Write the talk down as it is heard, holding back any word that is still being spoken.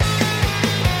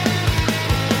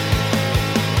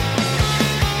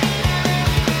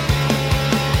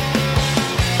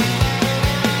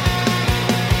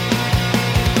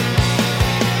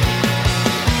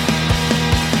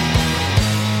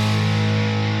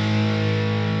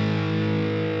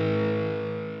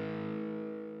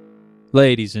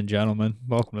Ladies and gentlemen,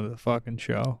 welcome to the fucking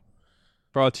show.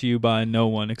 Brought to you by no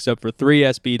one except for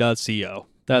 3sb.co.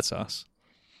 That's us.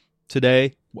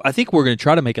 Today, I think we're going to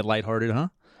try to make it lighthearted, huh?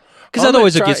 Because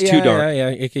otherwise it gets too dark. Yeah.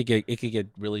 It could get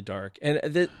really dark,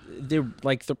 and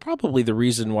they're probably the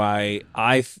reason why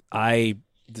I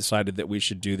decided that we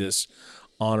should do this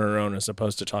on our own as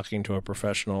opposed to talking to a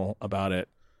professional about it.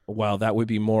 While that would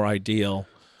be more ideal.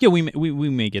 Yeah, we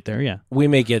may get there. Yeah, we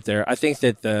may get there. I think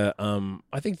that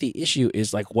the issue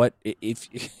is like what if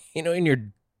you know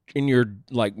in your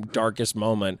like darkest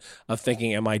moment of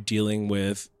thinking, am I dealing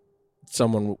with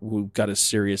someone who got a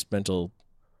serious mental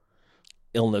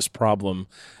illness problem?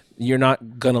 You're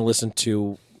not going to listen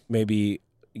to maybe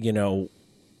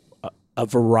a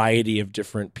variety of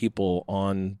different people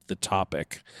on the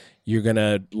topic. You're going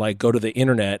to like go to the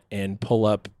internet and pull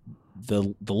up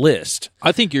the list.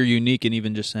 I think you're unique in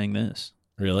even just saying this.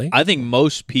 Really? I think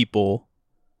most people,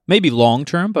 maybe long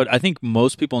term, but I think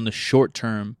most people in the short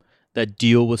term that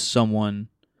deal with someone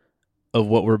of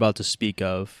what we're about to speak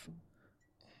of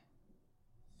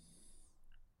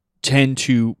tend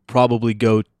to probably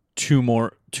go too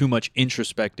much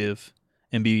introspective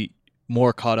and be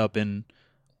more caught up in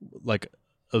like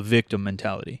a victim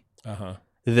mentality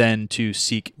than to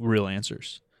seek real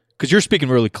answers. Because you're speaking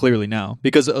really clearly now,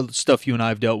 because of stuff you and I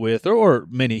have dealt with, or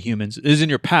many humans, is in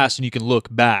your past, and you can look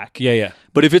back. Yeah.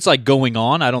 But if it's like going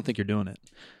on, I don't think you're doing it.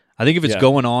 I think if it's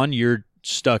going on, you're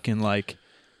stuck in like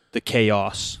the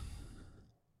chaos.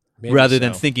 Maybe rather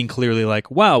than thinking clearly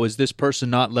like, wow, is this person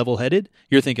not level-headed?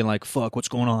 You're thinking like, fuck, what's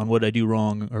going on? What did I do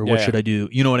wrong? Or what should I do?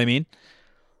 You know what I mean?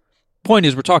 Point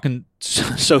is, we're talking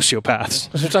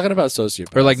sociopaths. We're talking about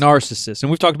sociopaths. Or like narcissists. And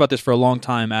we've talked about this for a long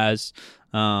time as...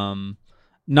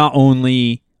 not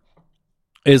only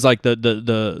is like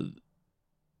the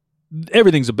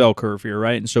everything's a bell curve here,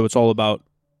 right? And so it's all about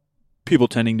people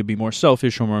tending to be more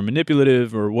selfish or more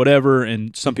manipulative or whatever,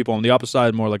 and some people on the opposite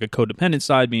side, more like a codependent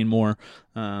side, being more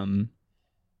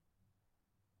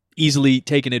easily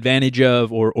taken advantage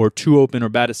of or too open or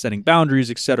bad at setting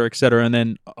boundaries, et cetera, et cetera. And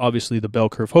then obviously the bell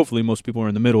curve, hopefully most people are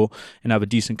in the middle and have a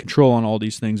decent control on all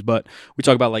these things. But we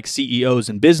talk about like CEOs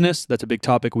in business. That's a big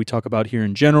topic we talk about here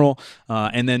in general.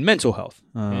 And then mental health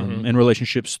and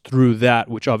relationships through that,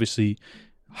 which obviously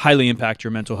highly impact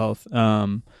your mental health.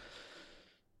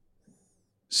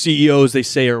 CEOs, they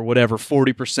say, are whatever,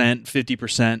 40%,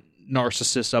 50%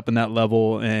 narcissists up in that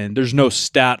level. And there's no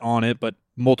stat on it, but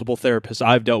multiple therapists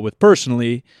I've dealt with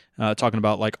personally, talking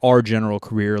about like our general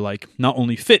career, like not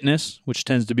only fitness, which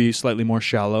tends to be slightly more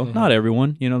shallow, not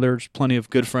everyone, there's plenty of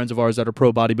good friends of ours that are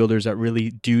pro bodybuilders that really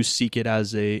do seek it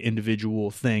as a individual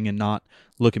thing and not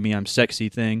look at me, I'm sexy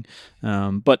thing.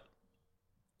 But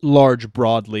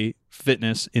broadly,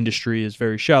 fitness industry is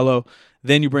very shallow.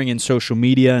 Then you bring in social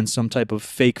media and some type of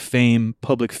fake fame,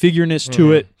 public figureness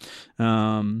to it.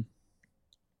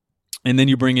 And then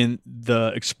you bring in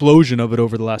the explosion of it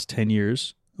over the last 10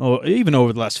 years, or even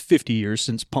over the last 50 years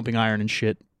since pumping iron and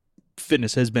shit.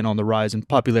 Fitness has been on the rise in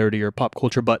popularity or pop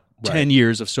culture, but 10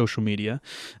 years of social media.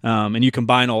 And you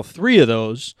combine all three of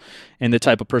those and the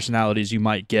type of personalities you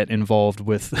might get involved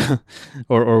with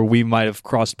or we might have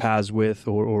crossed paths with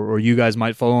or you guys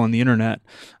might follow on the internet.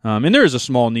 And there is a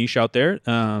small niche out there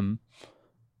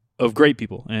of great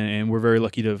people, and we're very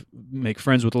lucky to make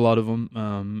friends with a lot of them.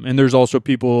 And there's also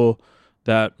people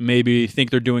that maybe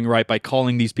think they're doing right by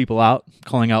calling these people out,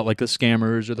 calling out like the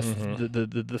scammers or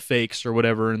the fakes or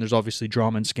whatever. And there's obviously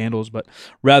drama and scandals, but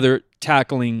rather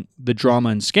tackling the drama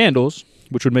and scandals,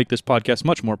 which would make this podcast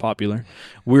much more popular,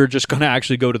 we're just going to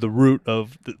actually go to the root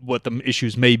of what the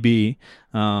issues may be,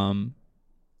 and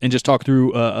just talk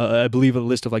through, I believe, a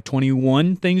list of like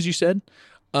 21 things you said.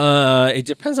 It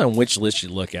depends on which list you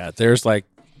look at. There's like,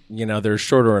 there's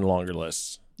shorter and longer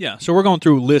lists. Yeah, so we're going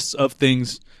through lists of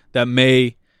things that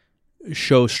may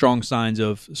show strong signs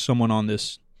of someone on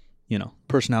this,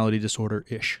 personality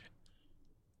disorder-ish.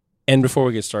 And before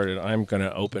we get started, I'm going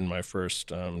to open my first.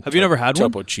 Have you never had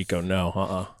one? Topo Chico?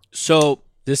 No. So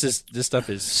this stuff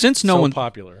is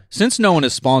popular. Since no one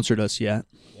has sponsored us yet,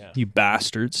 you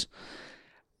bastards.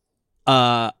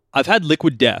 I've had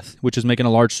Liquid Death, which is making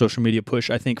a large social media push,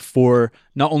 I think, for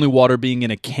not only water being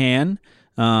in a can,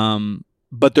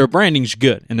 but their branding's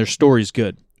good and their story's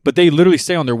good. But they literally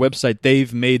say on their website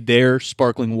they've made their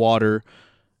sparkling water,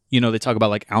 they talk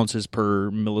about like ounces per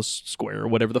millisquare or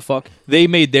whatever the fuck. They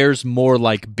made theirs more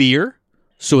like beer.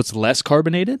 so it's less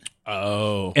carbonated.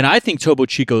 Oh. And I think Topo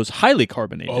Chico is highly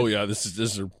carbonated. Oh yeah, this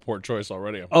is a poor choice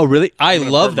already. Oh really? I I'm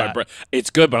gonna love burp that. It's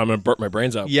good, but I'm gonna burp my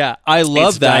brains out. Yeah, I love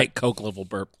It's that. Diet Coke level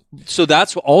burp. So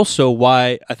that's also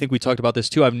why I think we talked about this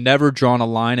too. I've never drawn a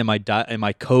line in my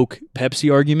Coke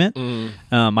Pepsi argument.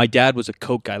 My dad was a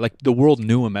Coke guy. Like the world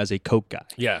knew him as a Coke guy.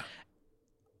 Yeah.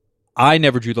 I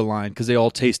never drew the line because they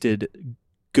all tasted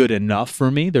good enough for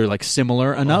me. They're like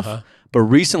similar enough. But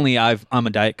recently, I'm a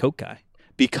Diet Coke guy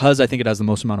because I think it has the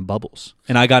most amount of bubbles,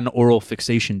 and I got an oral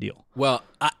fixation deal. Well,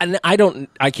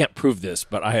 I can't prove this,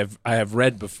 but I have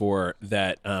read before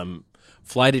that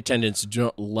flight attendants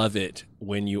don't love it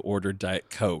when you order Diet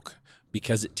Coke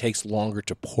because it takes longer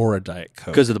to pour a Diet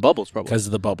Coke Because of the bubbles, probably. because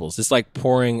of the bubbles. It's like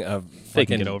pouring a They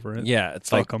can fucking- get over it. Yeah, it's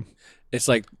Fuck like 'em. it's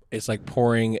like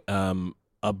pouring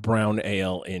a brown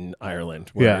ale in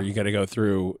Ireland, where Yeah. you got to go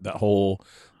through that whole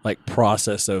like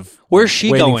process of Where's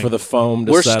she waiting going? for the foam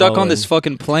to We're settle stuck on this and-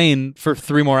 fucking plane for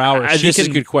 3 more hours. This is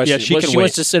a good question. Yeah, she Well, can she wait.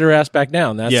 wants to sit her ass back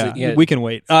down. That's Yeah, we can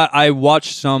wait. I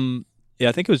watched some. Yeah,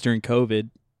 I think it was during COVID.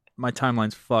 My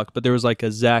timeline's fucked, but there was like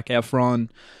a Zac Efron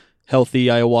healthy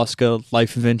ayahuasca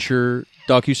life adventure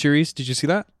docuseries. Did you see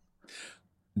that?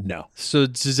 No. So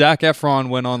Zac Efron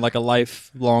went on like a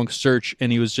lifelong search,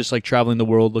 and he was just like traveling the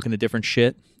world looking at different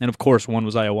shit. And of course, one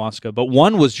was ayahuasca, but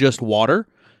one was just water.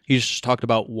 He just talked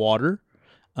about water,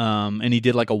 and he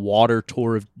did like a water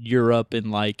tour of Europe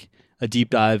and like a deep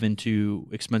dive into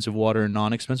expensive water and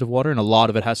non-expensive water, and a lot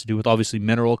of it has to do with obviously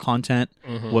mineral content,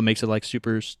 what makes it like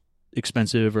super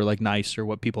expensive or like nice or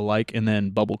what people like, and then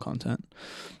bubble content.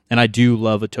 And I do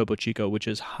love a Topo Chico, which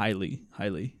is highly,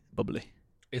 highly bubbly.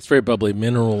 It's very bubbly,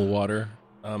 mineral water.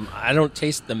 I don't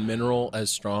taste the mineral as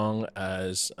strong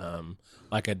as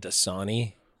like a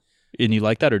Dasani. And you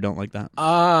like that or don't like that?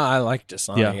 I like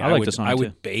Dasani. Yeah, I like Dasani, I too.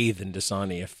 would bathe in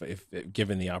Dasani if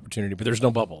given the opportunity, but there's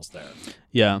no bubbles there.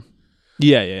 Yeah.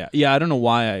 Yeah, I don't know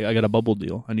why I got a bubble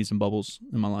deal. I need some bubbles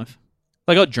in my life.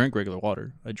 Like, I'll drink regular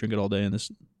water. I drink it all day in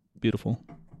this beautiful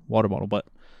water bottle. But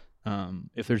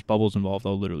if there's bubbles involved,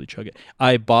 I'll literally chug it.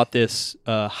 I bought this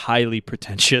highly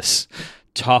pretentious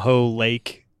Tahoe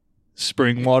Lake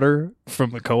spring water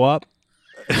from the co-op.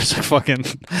 It was like fucking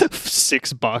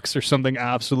 $6 or something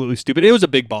absolutely stupid. It was a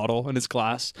big bottle and it's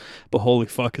glass, but holy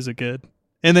fuck, is it good?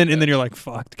 And then you're like,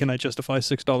 fuck, can I justify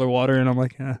 $6 water? And I'm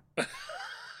like, yeah.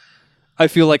 I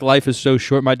feel like life is so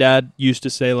short. My dad used to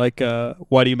say like,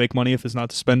 why do you make money if it's not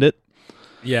to spend it?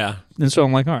 Yeah. And so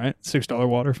I'm like, all right, $6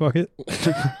 water, fuck it.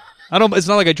 It's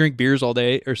not like I drink beers all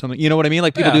day or something. You know what I mean?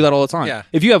 Like people Yeah. do that all the time. Yeah.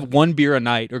 If you have one beer a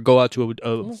night or go out to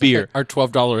a beer. Our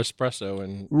 $12 espresso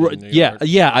in New Yeah, York.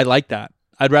 yeah, I like that.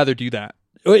 I'd rather do that.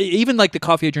 Or even like the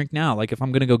coffee I drink now. Like if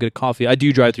I'm gonna go get a coffee, I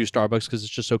do drive through Starbucks because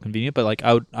it's just so convenient. But like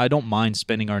I don't mind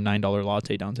spending our $9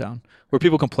 latte downtown, where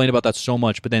people complain about that so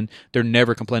much, but then they're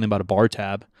never complaining about a bar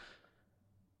tab.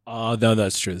 No,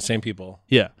 that's true. The same people.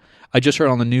 Yeah, I just heard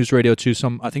on the news radio too.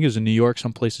 I think it was in New York.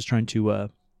 Some place is trying to.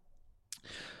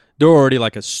 They're already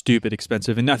like a stupid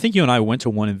expensive, and I think you and I went to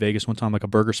one in Vegas one time, like a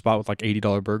burger spot with like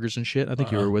 $80 burgers and shit. I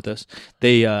think you were with us.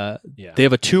 They have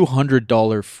a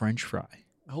 $200 French fry.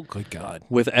 Oh, good God.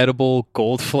 With edible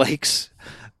gold flakes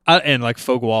and like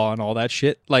foie gras and all that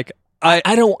shit. Like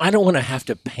I don't want to have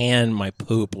to pan my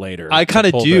poop later. I to kind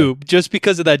of pull do, just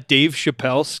because of that Dave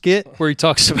Chappelle skit where he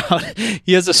talks about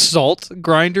he has a salt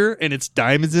grinder and it's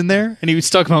diamonds in there, and he was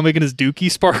talking about making his dookie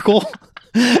sparkle.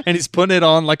 And he's putting it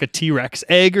on like a T-Rex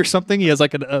egg or something. He has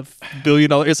like a $1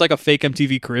 billion. It's like a fake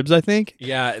MTV Cribs, I think.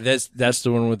 Yeah, that's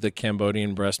the one with the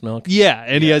Cambodian breast milk. Yeah,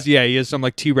 and he has some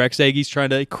like T-Rex egg he's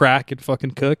trying to crack and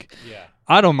fucking cook. Yeah.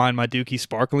 I don't mind my dookie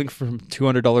sparkling from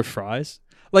 $200 fries.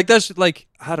 Like that's like,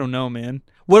 I don't know, man.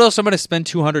 What else am I going to spend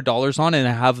 $200 on and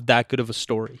have that good of a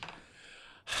story?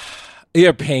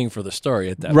 You're paying for the story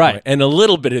at that Right. point. And a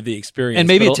little bit of the experience. And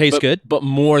maybe but- it tastes but- good. But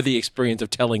more the experience of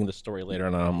telling the story later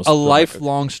on. Almost A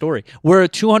lifelong story. Where a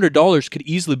 $200 could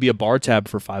easily be a bar tab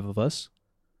for 5 of us.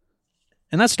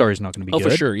 And that story's not going to be Oh,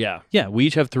 good. for sure, yeah. Yeah, we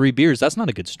each have 3 beers. That's not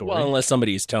a good story. Well, unless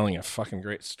somebody is telling a fucking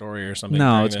great story or something.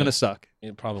 No, during it's going to suck.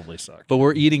 It probably sucks. But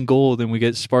we're eating gold and we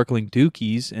get sparkling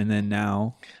dookies, and then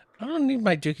now I don't need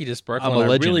my dookie to sparkle. I'm a and I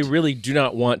legend. really, really do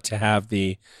not want to have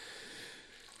the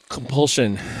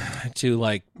compulsion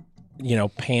to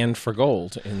pan for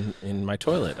gold in my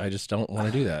toilet. I just don't want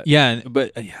to do that. yeah,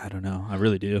 but I don't know. I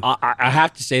really do. I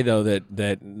have to say though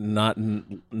that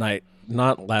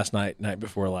not last night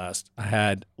before last, I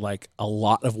had like a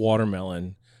lot of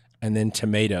watermelon and then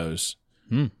tomatoes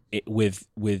with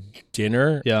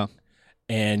dinner. Yeah.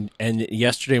 And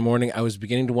yesterday morning, I was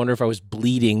beginning to wonder if I was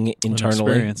bleeding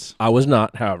internally. Experience. I was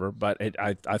not, however, but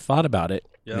I thought about it.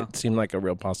 Yeah. It seemed like a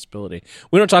real possibility.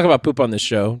 We don't talk about poop on this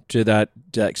show to that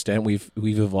extent. We've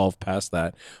evolved past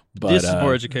that. But This is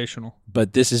more educational.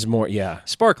 But this is more, yeah.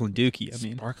 Sparkling Dookie. I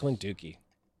mean, Sparkling Dookie.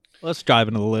 let's dive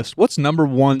into the list. What's number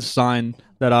one sign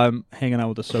that I'm hanging out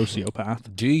with a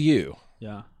sociopath? Do you?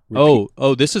 Yeah. Repeat.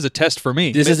 Oh, this is a test for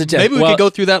me. This is a test. Maybe we Well- could go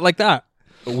through that like that.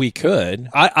 We could.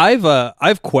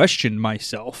 I've questioned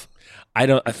myself.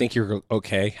 I think you're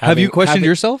okay. Have you questioned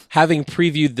yourself? Having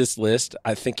previewed this list,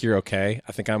 I think you're okay.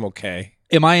 I think I'm okay.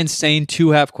 Am I insane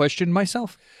to have questioned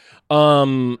myself?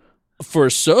 For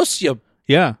socio.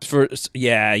 Yeah.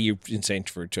 You're insane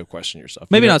to question yourself.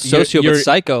 Maybe You're- not socio, you're- but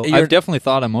psycho. you're- I've definitely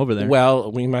thought I'm over there.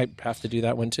 Well, we might have to do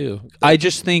that one too. I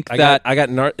just think I that got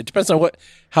it depends on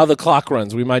how the clock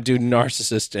runs. We might do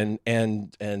narcissist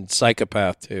and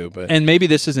psychopath too, but and maybe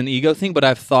this is an ego thing, but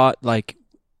I've thought like,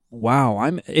 wow,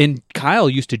 and Kyle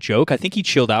used to joke. I think he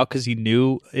chilled out because he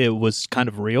knew it was kind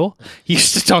of real. He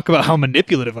used to talk about how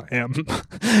manipulative I am.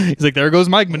 He's like, there goes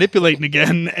Mike manipulating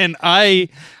again. And I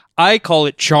call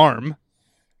it charm.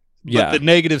 But yeah. the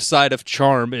negative side of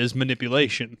charm is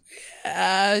manipulation.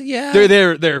 Yeah.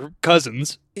 They're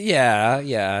cousins. Yeah.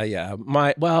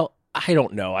 I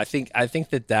don't know. I think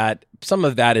that some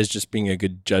of that is just being a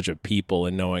good judge of people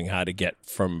and knowing how to get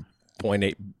from point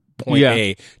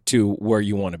A to where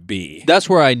you want to be. That's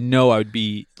where I know I would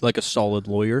be like a solid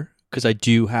lawyer because I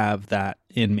do have that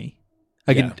in me.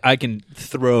 I can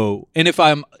throw, and if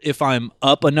I'm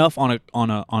up enough on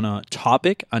a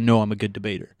topic, I know I'm a good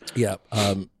debater. Yeah.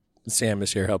 Sam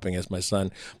is here helping us. My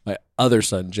other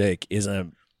son, Jake, is a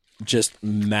just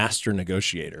master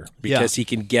negotiator because he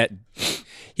can get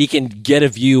a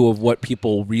view of what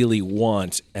people really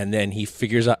want, and then he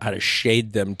figures out how to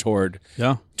shade them toward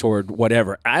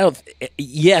whatever.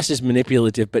 Yes, it's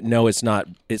manipulative, but no, it's not.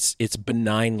 It's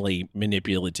benignly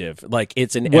manipulative. Like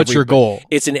it's an What's your goal?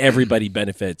 It's an everybody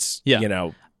benefits. Yeah. You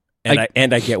know.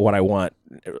 And I get what I want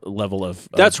level of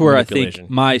that's where I manipulation.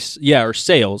 think or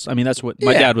sales. I mean, that's what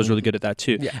my dad was really good at that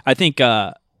too. Yeah. I think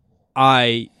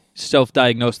I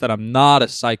self-diagnosed that I'm not a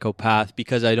psychopath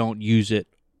because I don't use it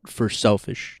for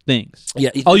selfish things. Yeah,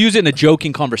 I'll use it in a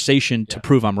joking conversation to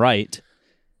prove I'm right.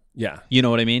 Yeah. You know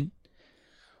what I mean?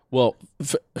 Well,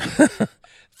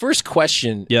 first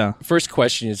question. Yeah. First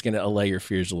question is going to allay your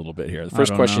fears a little bit here. The first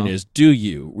don't question know. is: do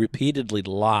you repeatedly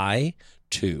lie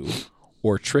to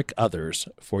or trick others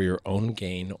for your own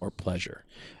gain or pleasure?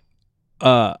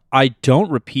 I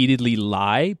don't repeatedly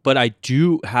lie, but I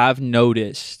do have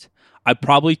noticed. I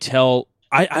probably tell.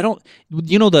 I don't.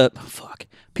 You know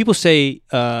people say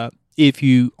if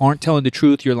you aren't telling the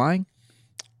truth, you're lying.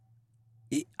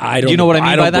 I don't. You know what I mean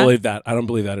I by don't that? believe that. I don't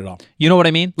believe that at all. You know what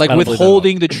I mean? Like I don't believe that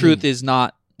withholding the truth is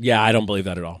not. Yeah, I don't believe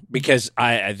that at all because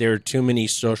there are too many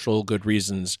social good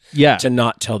reasons Yeah, to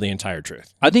not tell the entire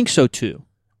truth. I think so too.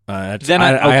 Then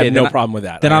I have no problem with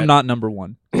that. Then I'm not number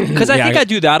one because I think I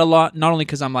do that a lot. Not only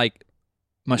because I'm like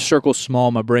my circle's small,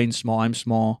 my brain's small, I'm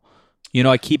small. You know,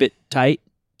 I keep it tight.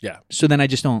 Yeah. So then I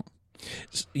just don't.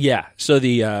 Yeah. So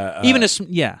the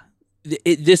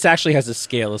this actually has a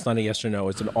scale. It's not a yes or no.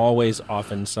 It's an always,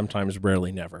 often, sometimes,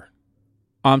 rarely, never.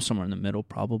 I'm somewhere in the middle,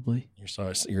 probably.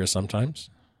 You're a sometimes.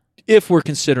 If we're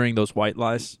considering those white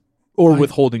lies or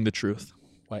withholding the truth.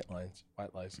 White lies.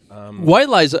 White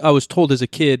lies, I was told as a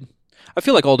kid. I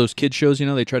feel like all those kid shows,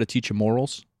 they try to teach you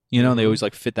morals. They always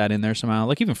like fit that in there somehow.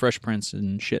 Like even Fresh Prince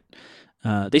and shit.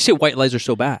 They say white lies are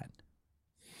so bad.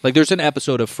 Like there's an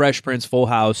episode of Fresh Prince, Full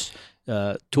House,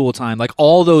 Tool Time, like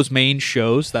all those main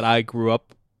shows that I grew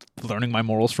up learning my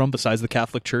morals from besides the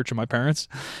Catholic Church and my parents.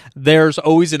 There's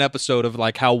always an episode of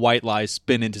like how white lies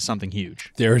spin into something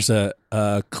huge. There's a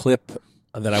clip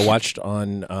that I watched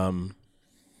on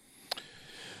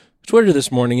Twitter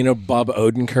this morning. Bob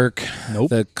Odenkirk,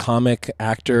 the comic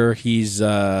actor. He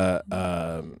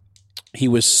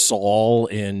was Saul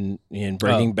in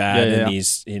Breaking Bad, and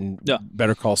he's in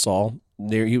Better Call Saul.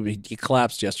 He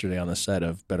collapsed yesterday on the set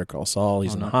of Better Call Saul.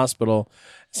 He's in the hospital.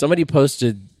 Somebody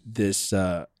posted this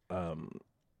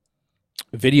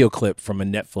video clip from a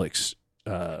Netflix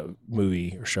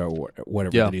movie or show or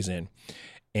whatever that he's in,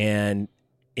 and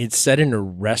it's set in a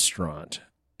restaurant,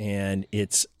 and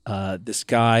it's this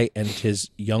guy and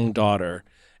his young daughter,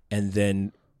 and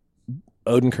then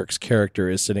Odenkirk's character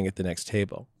is sitting at the next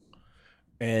table,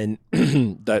 and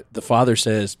the father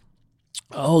says,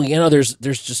 "Oh,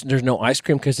 there's no ice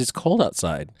cream because it's cold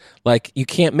outside. Like you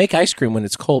can't make ice cream when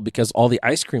it's cold because all the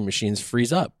ice cream machines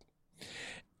freeze up."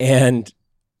 And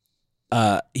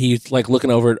he's like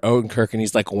looking over at Odenkirk and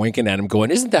he's like winking at him,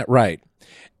 going, "Isn't that right?"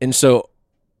 And so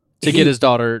to get his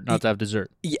daughter not to have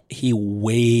dessert. He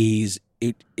weighs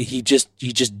it. He just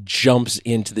jumps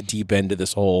into the deep end of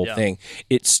this whole thing.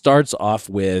 It starts off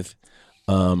with,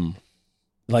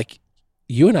 like,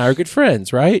 you and I are good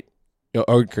friends, right?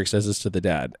 Odenkirk says this to the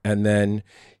dad, and then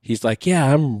he's like,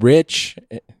 "Yeah, I'm rich,"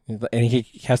 and he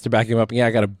has to back him up. Yeah,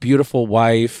 I got a beautiful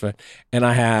wife, and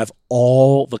I have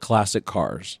all the classic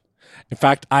cars. In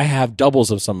fact, I have doubles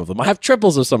of some of them. I have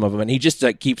triples of some of them, and he just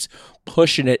keeps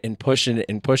pushing it and pushing it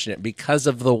and pushing it because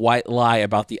of the white lie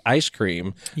about the ice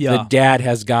cream. Yeah. The dad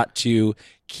has got to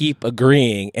keep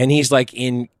agreeing, and he's like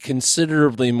in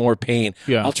considerably more pain.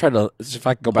 Yeah. I'll try to, if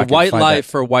I can go back. White and find lie that.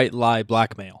 for white lie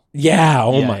blackmail. Yeah.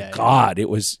 Oh Yeah, my yeah, God.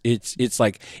 It's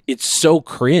like, it's so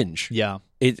cringe. Yeah.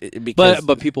 Because,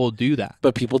 But people do that.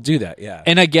 but people do that. Yeah.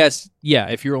 And I guess,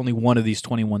 if you're only one of these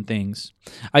 21 things,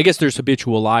 I guess there's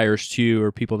habitual liars too,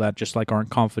 or people that just like aren't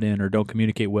confident or don't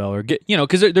communicate well, or get,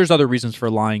 because there's other reasons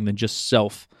for lying than just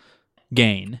self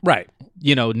gain. Right.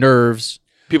 Nerves.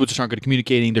 People just aren't good at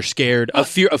communicating. They're scared. A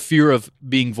fear of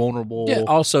being vulnerable. Yeah.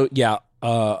 Also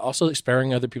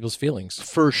sparing other people's feelings.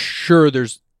 For sure,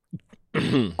 there's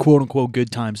quote unquote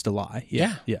good times to lie.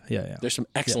 Yeah. There's some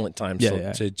excellent times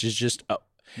Yeah. to just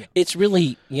it's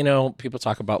really, people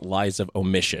talk about lies of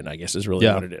omission, I guess is really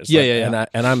what it is. Yeah.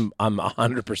 And I'm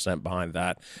 100% behind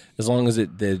that, as long as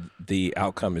the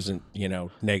outcome isn't,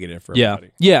 negative for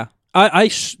everybody. Yeah. I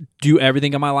do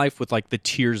everything in my life with like the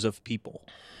tiers of people.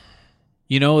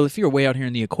 If you're way out here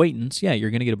in the acquaintance, you're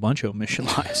going to get a bunch of omission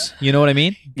lies. You know what I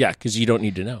mean? Yeah, because you don't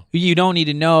need to know. You don't need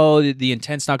to know. The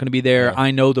intent's not going to be there. Yeah.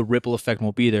 I know the ripple effect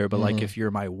won't be there, but like if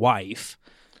you're my wife,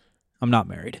 I'm not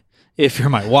married. If you're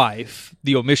my wife,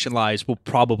 the omission lies will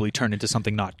probably turn into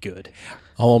something not good.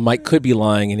 Oh, Mike could be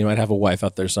lying, and he might have a wife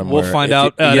out there somewhere. We'll find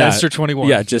out. Answer 21.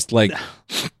 Yeah, just like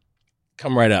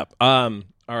come right up. All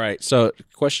right. So,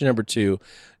 question number 2.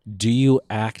 Do you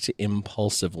act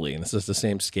impulsively? And this is the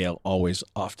same scale: always,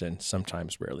 often,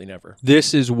 sometimes, rarely, never.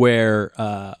 This is where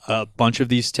a bunch of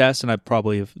these tests, and I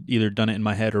probably have either done it in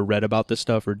my head or read about this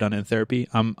stuff or done it in therapy.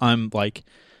 I'm like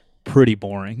pretty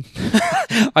boring.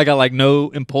 I got like no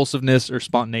impulsiveness or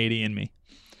spontaneity in me.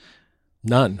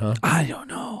 None, huh? I don't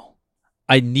know.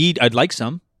 I'd like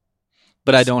some,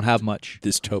 but I don't have much.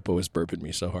 This topo is burping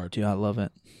me so hard. Dude, I love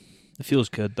it. It feels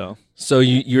good though. So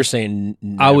you're saying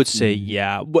I would say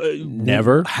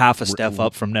never, half a step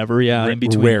up from never. Yeah, in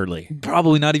between. Rarely,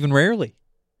 probably not even rarely.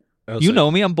 You know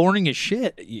me, I'm boring as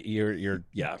shit. You're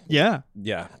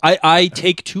yeah. I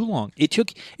take too long.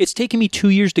 It's taken me 2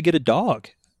 years to get a dog.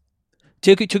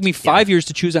 It took me 5 years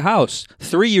to choose a house,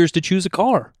 3 years to choose a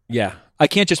car. Yeah. I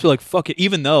can't just be like, fuck it.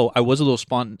 Even though I was a little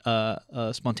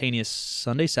spontaneous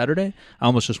Saturday, I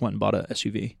almost just went and bought a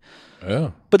SUV.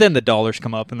 Oh. But then the dollars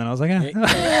come up, and then I was like, I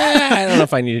don't know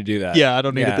if I need to do that. Yeah, I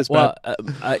don't need it this bad.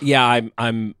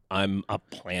 I'm a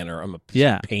planner. I'm a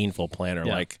painful planner.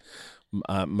 Yeah. Like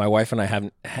my wife and I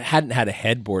hadn't had a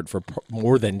headboard for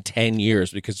more than 10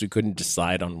 years because we couldn't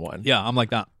decide on one. Yeah, I'm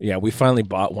like that. Yeah, we finally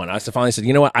bought one. I finally said,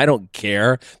 you know what? I don't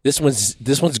care. This one's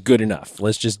good enough.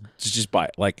 Let's just buy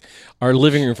it. Like our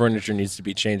living room furniture needs to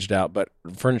be changed out, but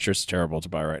furniture is terrible to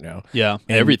buy right now. Yeah,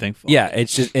 and everything. Yeah,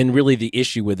 it's just, and really the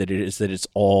issue with it is that it's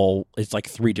like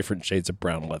 3 different shades of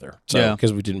brown leather. So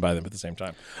because we didn't buy them at the same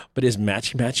time. But is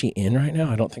matchy in right now?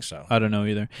 I don't think so. I don't know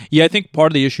either. Yeah, I think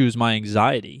part of the issue is my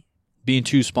anxiety. Being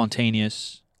too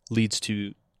spontaneous leads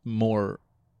to more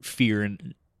fear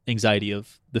and anxiety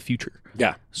of the future.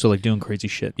 Yeah. So like doing crazy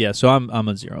shit. Yeah. So I'm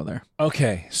a 0 there.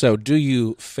 Okay. So do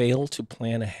you fail to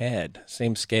plan ahead?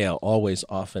 Same scale. Always,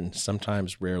 often,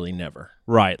 sometimes, rarely, never.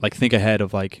 Right. Like think ahead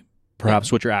of like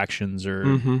perhaps what your actions or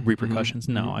repercussions.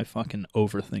 No, I fucking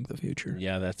overthink the future.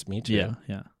 Yeah, that's me too.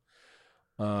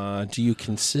 Yeah. Do you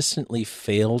consistently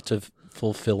fail to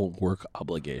fulfill work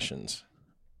obligations?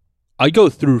 I go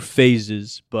through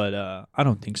phases, but I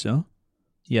don't think so.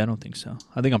 Yeah, I don't think so.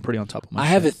 I think I'm pretty on top of my shit.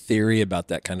 I have a theory about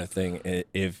that kind of thing.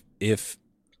 If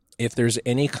there's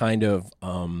any kind of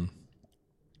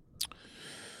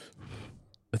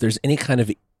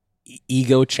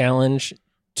ego challenge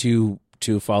to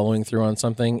following through on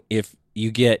something, if you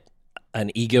get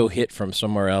an ego hit from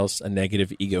somewhere else, a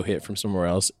negative ego hit from somewhere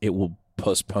else, it will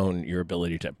postpone your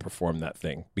ability to perform that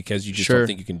thing because you just don't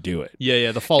think you can do it.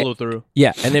 Yeah, the follow through.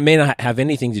 Yeah, and it may not have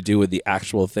anything to do with the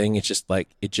actual thing. It's just like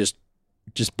it just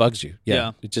bugs you.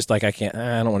 Yeah. It's just like I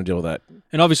don't want to deal with that.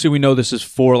 And obviously we know this is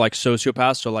for like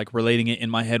sociopaths, so like relating it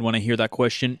in my head when I hear that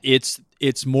question, it's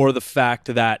more the fact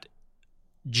that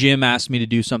Jim asked me to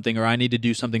do something or I need to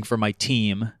do something for my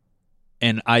team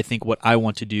and I think what I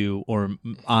want to do or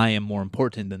I am more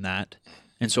important than that,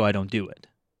 and so I don't do it.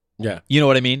 Yeah. You know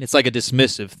what I mean? It's like a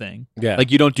dismissive thing. Yeah.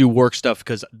 Like you don't do work stuff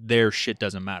because their shit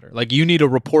doesn't matter. Like you need a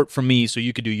report from me so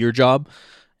you could do your job.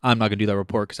 I'm not gonna do that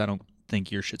report because I don't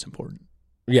think your shit's important.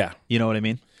 Yeah. You know what I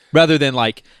mean? Rather than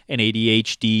like an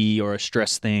ADHD or a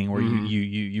stress thing where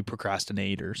you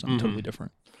procrastinate or something totally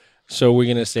different. So we're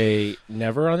gonna say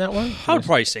never on that one. I would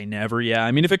probably say never. Yeah,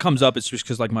 I mean, if it comes up, it's just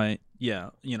because like my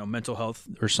mental health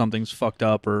or something's fucked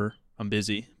up or I'm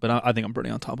busy. But I think I'm pretty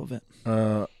on top of it.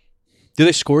 Do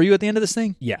they score you at the end of this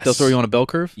thing? Yes. They'll throw you on a bell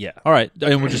curve. Yeah. All right,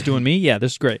 and we're just doing me. Yeah,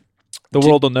 this is great. The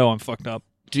world will know I'm fucked up.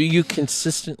 Do you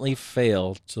consistently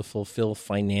fail to fulfill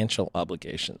financial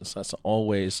obligations? That's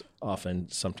always, often,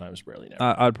 sometimes, rarely, never.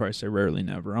 I'd probably say rarely,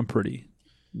 never. I'm pretty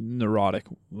neurotic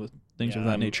with things of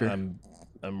that nature.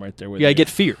 I'm right there with Yeah, you. I get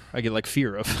fear. I get like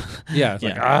fear of. Yeah, it's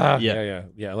like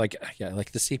Yeah.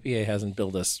 Like the CPA hasn't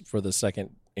billed us for the second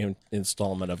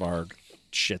installment of our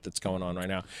shit that's going on right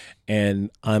now, and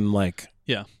I'm like,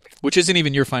 Yeah, which isn't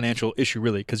even your financial issue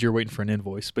really, because you're waiting for an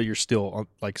invoice, but you're still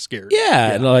like scared.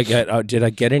 yeah. And like, did I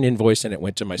get an invoice and it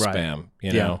went to my Right. spam?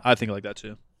 You Yeah, know, I think like that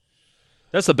too.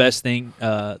 That's the best thing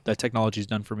that technology's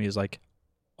done for me is like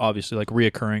obviously like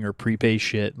reoccurring or prepay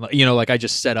shit. Like, like I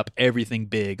just set up everything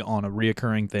big on a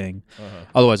reoccurring thing.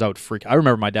 Otherwise, I would freak. I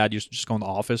remember my dad used to just go in the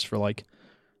office for like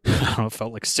I don't know, it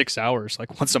felt like 6 hours,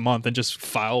 like once a month, and just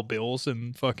file bills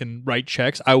and fucking write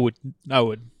checks. I would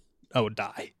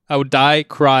die. I would die,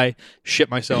 cry, shit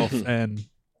myself, and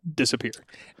disappear.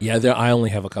 Yeah, I only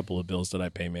have a couple of bills that I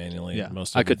pay manually. Yeah,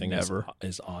 Most I could everything never.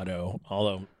 is auto.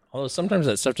 Although sometimes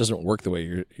that stuff doesn't work the way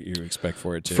you expect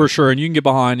for it to. For sure, and you can get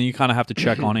behind, and you kind of have to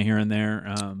check on it here and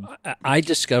there. I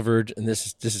discovered, and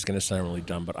this is going to sound really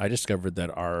dumb, but I discovered that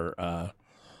our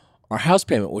house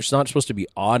payment, which is not supposed to be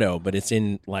auto, but it's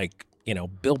in like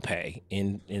bill pay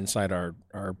inside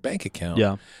our bank account.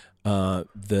 Yeah.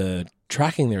 The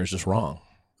tracking there is just wrong.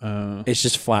 It's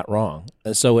just flat wrong,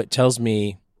 and so it tells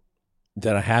me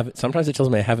that I haven't. Sometimes it tells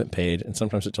me I haven't paid, and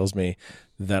sometimes it tells me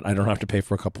that I don't have to pay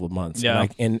for a couple of months. Yeah.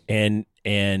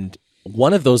 And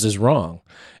one of those is wrong,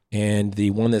 and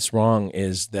the one that's wrong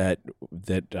is that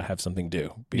I have something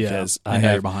due because I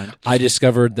know you're behind. I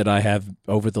discovered that I have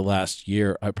over the last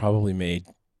year I probably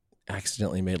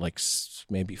accidentally made like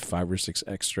maybe 5 or 6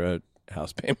 extra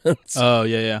house payments. Oh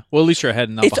yeah. Well, at least you're ahead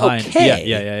and not It's behind. okay.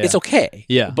 Yeah. It's okay.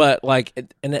 Yeah. But like,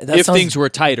 and that If sounds, things were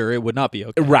tighter, it would not be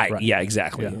okay. right. Yeah,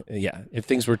 exactly. Yeah. If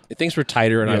things were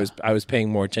tighter and Yeah. I was paying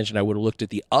more attention, I would have looked at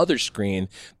the other screen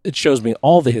that shows me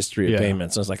all the history of Yeah.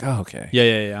 payments. And I was like, oh, okay.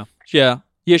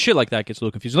 Yeah, shit like that gets a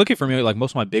little confusing. Looking for me, like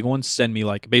most of my big ones send me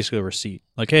like basically a receipt.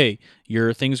 Like, hey,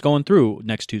 your thing's going through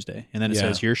next Tuesday. And then it Yeah.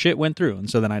 says your shit went through. And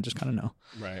so then I just kind of know.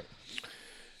 Right.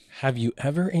 Have you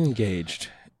ever engaged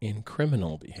in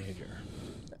criminal behavior?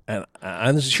 And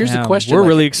here's the Damn, question: We're like,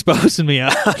 really exposing me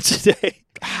out today.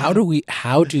 how do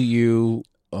you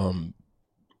God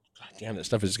damn, this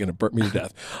stuff is going to burn me to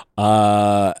death.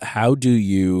 How do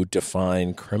you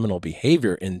define criminal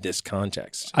behavior in this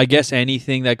context? I guess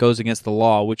anything that goes against the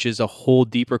law, which is a whole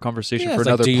deeper conversation Yeah, for it's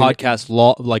like, another do you- podcast,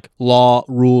 law,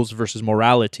 rules versus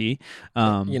morality.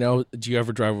 Do you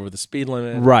ever drive over the speed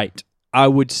limit? Right. I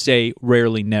would say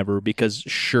rarely, never, because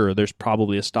sure, there's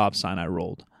probably a stop sign I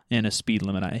rolled and a speed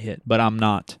limit I hit, but I'm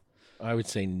not. I would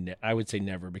say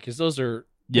never, because those are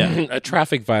Yeah. a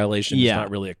traffic violation. Yeah. Is not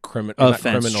really a Offense,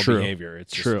 criminal true. behavior.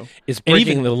 It's just- True. it's And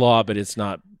breaking even- the law, but it's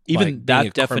not Even like, being that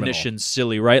a criminal. definition's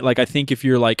silly, right? Like I think if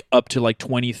you're like up to like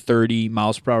 20, 30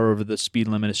 miles per hour over the speed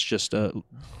limit, it's just a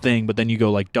thing, but then you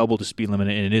go like double the speed limit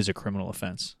and it is a criminal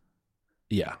offense.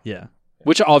 Yeah. Yeah.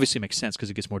 Which obviously makes sense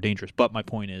because it gets more dangerous. But my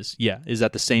point is, is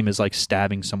that the same as like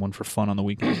stabbing someone for fun on the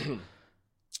weekend?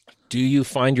 Do you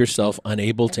find yourself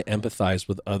unable to empathize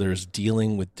with others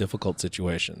dealing with difficult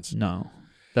situations? No.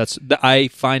 I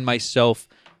find myself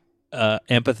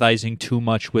empathizing too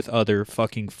much with other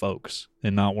fucking folks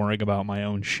and not worrying about my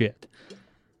own shit.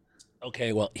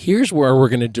 Okay, well, here's where we're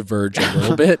going to diverge a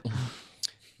little bit,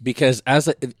 because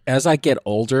as I get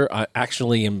older, I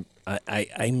actually am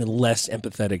I'm less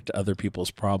empathetic to other people's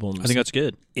problems. I think that's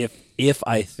good. if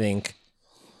I think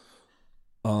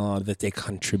that they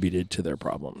contributed to their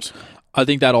problems. I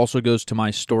think that also goes to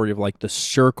my story of like the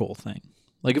circle thing.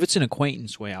 Like if it's an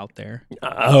acquaintance way out there,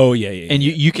 Oh yeah. and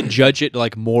you can judge it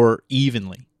like more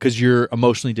evenly because you're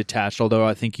emotionally detached. Although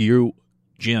I think you,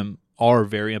 Jim, are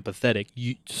very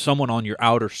empathetic. Someone on your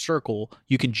outer circle,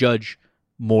 you can judge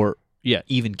more,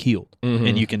 even keeled,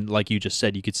 and you can, like you just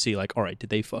said, you could see like, all right, did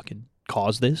they fucking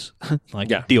cause this?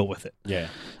 Deal with it. Yeah.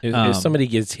 If somebody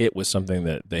gets hit with something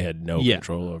that they had no Yeah.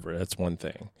 control over, that's one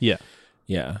thing. Yeah.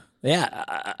 Yeah.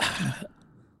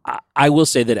 I will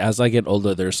say that as I get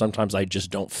older, there's sometimes I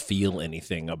just don't feel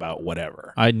anything about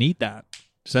whatever. I need that.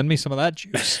 Send me some of that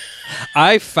juice.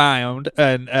 I found,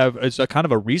 and it's a kind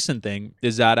of a recent thing,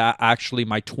 is that actually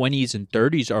my 20s and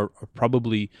 30s are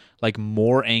probably like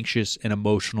more anxious and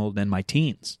emotional than my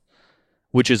teens,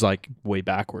 which is like way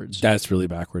backwards. That's really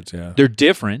backwards, yeah. They're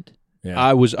different. Yeah.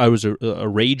 I was a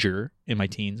rager in my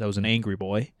teens. I was an angry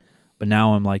boy, but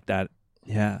now I'm like that.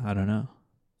 Yeah, I don't know.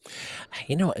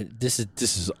 You know, this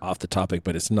is off the topic,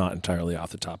 but it's not entirely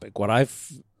off the topic. What I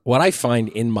find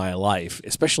in my life,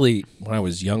 especially when I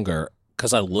was younger,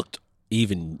 because I looked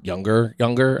even younger. Yeah.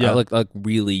 I looked like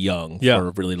really young for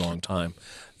a really long time.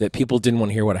 That people didn't want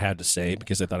to hear what I had to say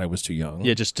because they thought I was too young.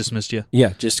 Yeah, just dismissed you.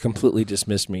 Yeah, just completely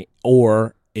dismissed me.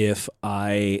 Or if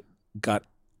I got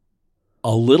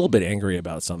a little bit angry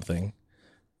about something,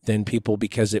 then people,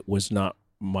 because it was not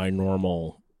my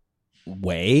normal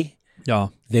way, Yeah.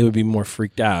 they would be more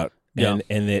freaked out. Yeah.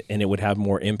 And it would have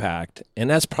more impact. And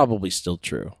that's probably still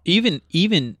true. Even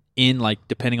in like,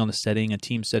 depending on the setting, a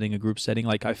team setting, a group setting,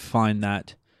 like I find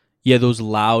that, yeah, those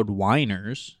loud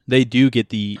whiners, they do get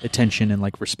the attention and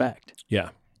like respect. Yeah.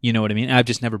 You know what I mean? I've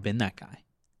just never been that guy,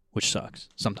 which sucks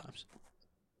sometimes.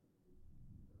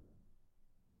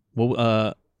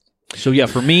 Well, so yeah,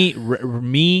 for me,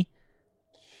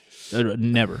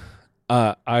 never.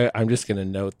 I'm just going to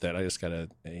note that I just got a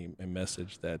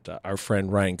message that our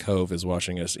friend Ryan Cove is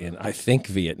watching us in, I think,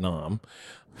 Vietnam.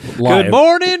 Live Good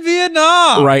morning,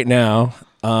 Vietnam. right now.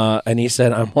 And he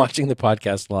said, I'm watching the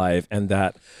podcast live, and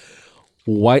that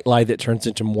white lie that turns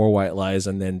into more white lies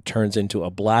and then turns into a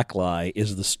black lie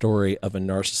is the story of a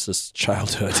narcissist's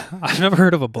childhood. I've never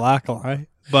heard of a black lie,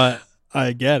 but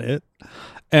I get it.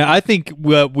 And I think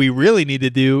what we really need to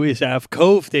do is have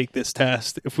Cove take this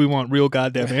test if we want real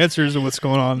goddamn answers of what's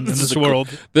going on in this world.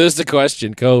 This is the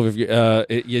question, Cove.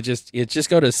 If you just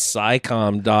go to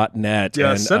SciComm.net.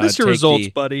 Yeah, and send us your results,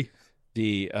 buddy.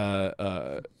 Take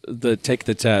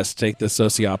the test, take the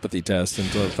sociopathy test, and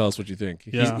tell us what you think.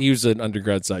 Yeah. He was an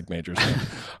undergrad psych major.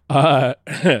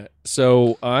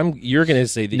 So you're going to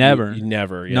say that Never. you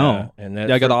never. Yeah. No, and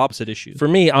I got the opposite issue. For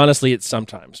me, honestly, it's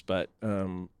sometimes, but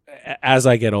as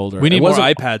I get older, We need it more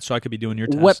wasn't- iPads so I could be doing your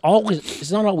test.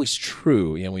 It's not always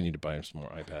true. Yeah, we need to buy some more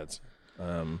iPads.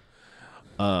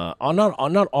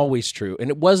 Not always true, and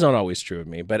it was not always true of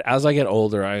me. But as I get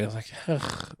older, I was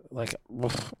like,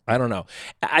 I don't know.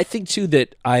 I think too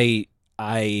that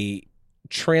I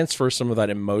transfer some of that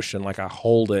emotion, like I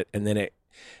hold it, and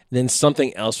then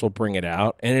something else will bring it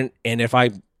out. And if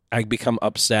I become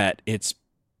upset, it's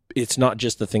not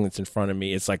just the thing that's in front of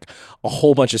me. It's like a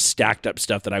whole bunch of stacked up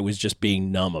stuff that I was just being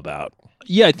numb about.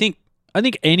 Yeah, I think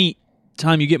any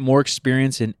time you get more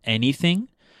experience in anything,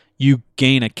 you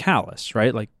gain a callus,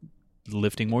 right? Like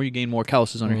lifting more, you gain more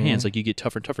calluses on your hands. Like you get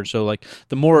tougher and tougher. So like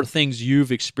the more things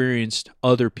you've experienced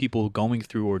other people going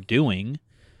through or doing,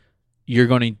 you're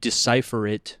going to decipher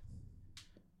it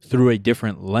through a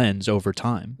different lens over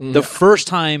time. The first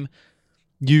time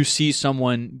you see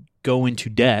someone go into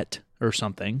debt or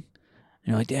something, and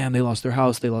you're like, damn, they lost their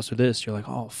house, they lost their this. You're like,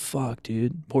 oh, fuck,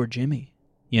 dude, poor Jimmy.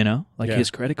 You know? Like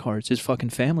his credit cards, his fucking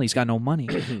family's got no money.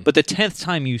 But the 10th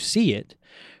time you see it,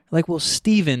 like, well,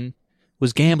 Steven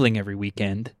was gambling every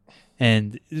weekend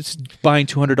and buying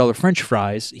 $200 French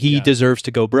fries. He deserves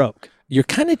to go broke. You're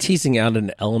kind of teasing out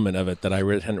an element of it that I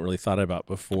hadn't really thought about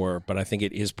before, but I think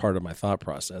it is part of my thought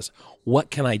process.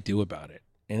 What can I do about it?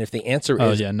 And if the answer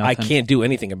is I can't do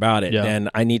anything about it, then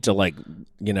I need to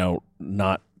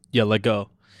not. Yeah, let go.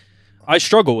 I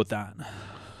struggle with that.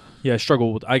 Yeah,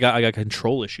 I got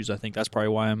control issues. I think that's probably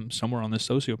why I'm somewhere on this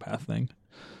sociopath thing.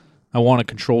 I want to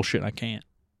control shit. I can't.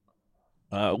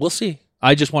 We'll see.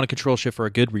 I just want to control shit for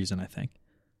a good reason, I think.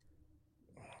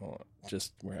 Hold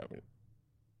on.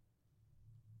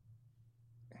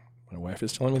 My wife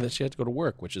is telling me that she had to go to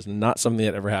work, which is not something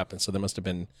that ever happened. So there must have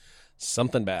been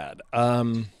something bad.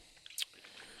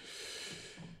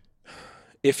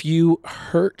 If you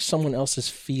hurt someone else's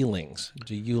feelings,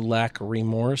 do you lack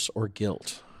remorse or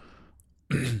guilt?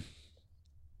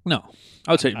 No,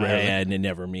 I would say rarely. And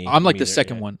never me. I'm like the either,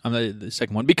 second yeah. one. I'm the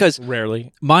second one because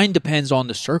Rarely. mine depends on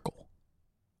the circle.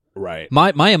 Right.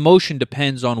 My emotion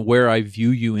depends on where I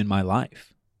view you in my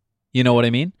life. You know what I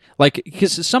mean? Like,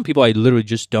 because some people I literally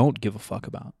just don't give a fuck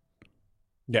about.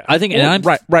 Yeah. I think, and I'm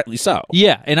rightly so.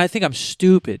 Yeah, and I think I'm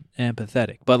stupid and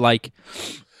pathetic, but like,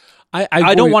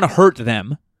 I don't want to hurt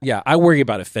them. Yeah, I worry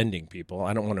about offending people.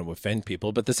 I don't want to offend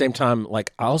people, but at the same time,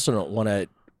 like, I also don't want to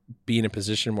be in a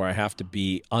position where I have to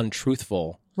be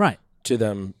untruthful Right. to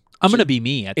them. I'm going to be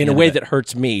me at the in a end way of it. that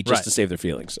hurts me just Right. to save their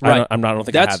feelings. Right. I don't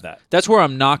think I have that. That's where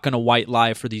I'm not going to white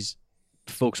lie for these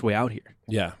folks way out here.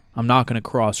 Yeah. I'm not going to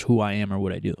cross who I am or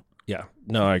what I do. Yeah.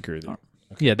 No, I agree with you.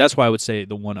 Yeah, that's why I would say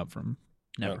the one up from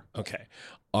Never. Okay.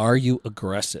 Are you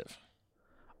aggressive?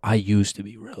 I used to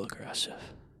be real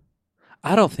aggressive.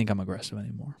 I don't think I'm aggressive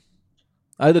anymore.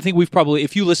 I think we've probably,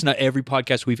 if you listen to every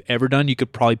podcast we've ever done, you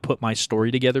could probably put my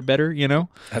story together better, you know?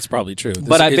 That's probably true.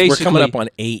 But we're coming up on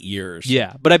 8 years.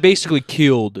 Yeah, but I basically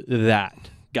killed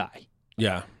that guy.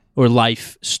 Yeah. Or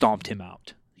life stomped him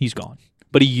out. He's gone.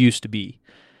 But he used to be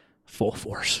full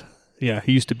force. Yeah,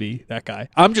 he used to be that guy.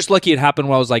 I'm just lucky it happened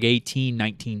when I was like 18,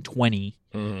 19, 20,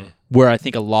 where I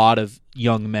think a lot of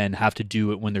young men have to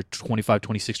do it when they're 25,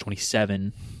 26,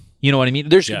 27. You know what I mean?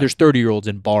 There's 30-year-olds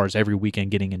in bars every weekend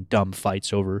getting in dumb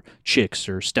fights over chicks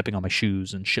or stepping on my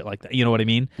shoes and shit like that. You know what I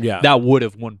mean? Yeah. That would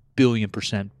have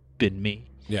 1,000,000,000% been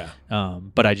me. Yeah.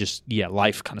 But I just,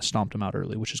 life kind of stomped him out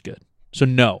early, which is good. So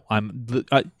no,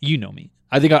 you know me.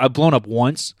 I think I've blown up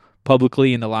once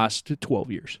publicly in the last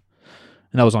 12 years.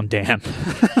 And that was on Dan.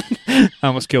 I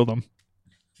almost killed him.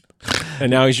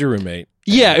 And now he's your roommate.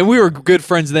 Yeah, and we were good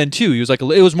friends then too. He was like,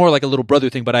 it was more like a little brother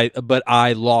thing, but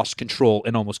I lost control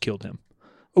and almost killed him.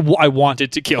 I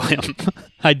wanted to kill him.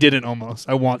 I didn't almost.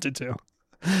 I wanted to.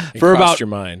 It crossed your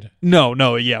mind.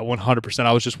 No, yeah, 100%.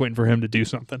 I was just waiting for him to do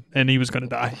something, and he was going to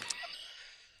die.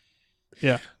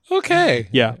 Yeah. Okay.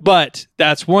 Yeah, but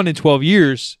that's 1 in 12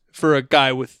 years for a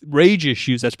guy with rage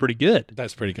issues. That's pretty good.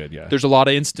 That's pretty good, yeah. There's a lot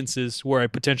of instances where I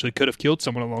potentially could have killed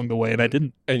someone along the way, and I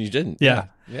didn't. And you didn't. Yeah.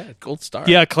 Yeah, gold star.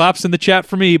 Yeah, claps in the chat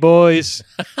for me, boys.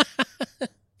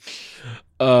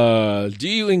 Do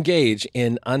you engage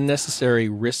in unnecessary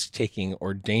risk-taking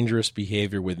or dangerous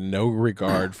behavior with no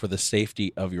regard for the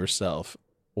safety of yourself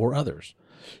or others?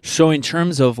 So in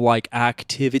terms of like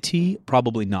activity,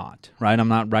 probably not, right? I'm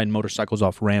not riding motorcycles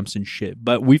off ramps and shit,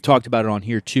 but we've talked about it on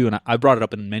here too. And I brought it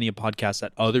up in many a podcast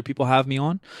that other people have me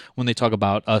on when they talk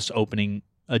about us opening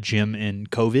a gym in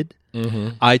COVID. Mm-hmm.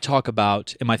 I talk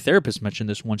about, and my therapist mentioned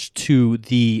this once too,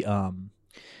 the, Abandula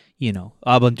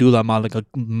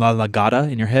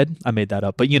Malagata in your head. I made that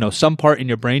up, but some part in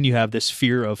your brain, you have this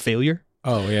fear of failure.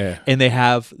 Oh yeah. And they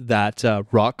have that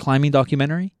rock climbing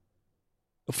documentary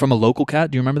from a local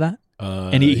cat. Do you remember that?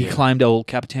 And he climbed El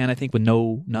Capitan, I think, with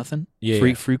nothing.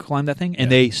 Yeah. Free climbed that thing. And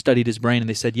they studied his brain and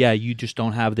they said, yeah, you just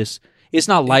don't have this. It's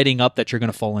not lighting up that you're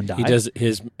going to fall and die. He does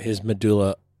his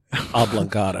medulla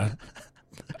oblongata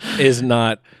is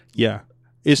not. Yeah.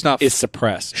 It's not. It's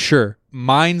suppressed. Sure.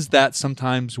 Mine's that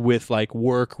sometimes with like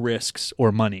work risks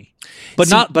or money,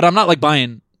 but I'm not like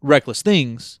buying reckless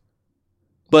things,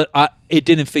 but it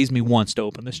didn't faze me once to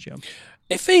open this gym.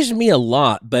 It fazed me a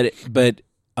lot, but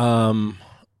I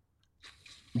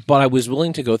was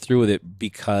willing to go through with it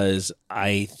because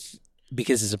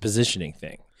it's a positioning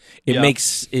thing. It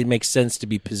makes sense to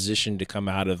be positioned to come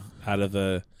out of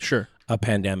a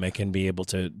pandemic and be able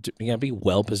to be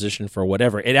well positioned for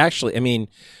whatever. It actually, I mean,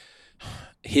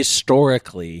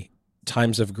 historically,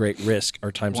 times of great risk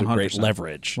are times 100%. Of great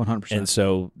leverage. 100%. And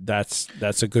so that's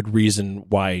a good reason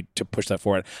why to push that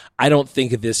forward. I don't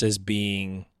think of this as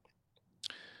being.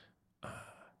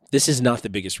 This is not the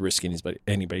biggest risk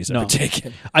anybody's ever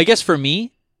taken. I guess for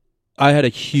me, I had a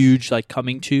huge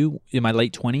coming to in my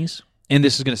late 20s. And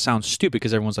this is going to sound stupid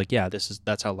because everyone's like, yeah,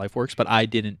 that's how life works. But I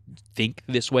didn't think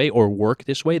this way or work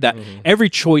this way. That every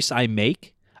choice I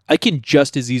make, I can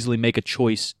just as easily make a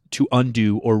choice to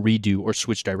undo or redo or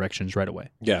switch directions right away.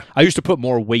 Yeah. I used to put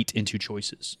more weight into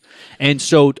choices. And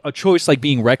so a choice like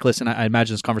being reckless, and I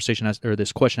imagine this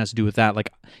this question has to do with that.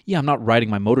 Like, yeah, I'm not riding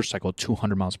my motorcycle at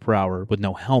 200 miles per hour with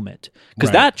no helmet.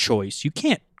 Because that choice, you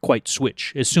can't quite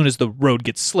switch as soon as the road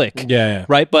gets slick. Yeah.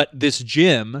 Right? But this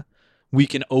gym, we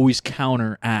can always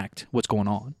counteract what's going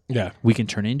on. Yeah. We can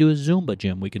turn it into a Zumba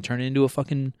gym. We can turn it into a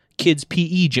fucking kids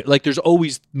PE gym. Like there's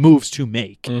always moves to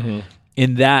make. Mm-hmm.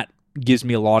 And that gives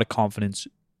me a lot of confidence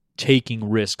taking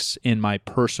risks in my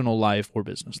personal life or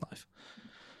business life,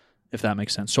 if that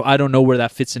makes sense. So I don't know where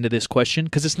that fits into this question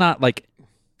because it's not like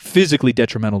physically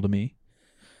detrimental to me,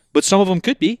 but some of them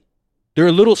could be. They're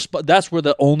a little. That's where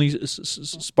the only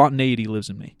spontaneity lives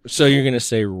in me. So you're going to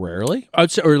say rarely?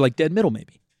 I'd say, or like dead middle,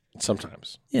 maybe.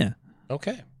 Sometimes. Yeah.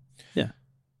 Okay. Yeah.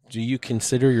 Do you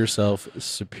consider yourself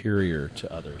superior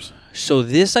to others? So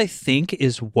this, I think,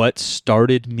 is what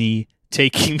started me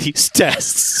taking these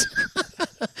tests.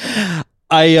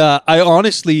 I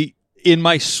honestly, in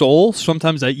my soul,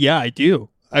 sometimes I do.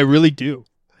 I really do.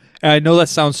 And I know that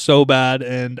sounds so bad,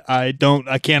 and I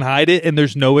can't hide it, and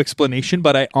there's no explanation,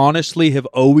 but I honestly have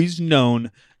always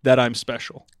known that I'm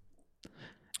special.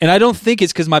 And I don't think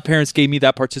it's because my parents gave me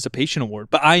that participation award,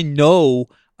 but I know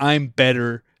I'm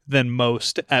better than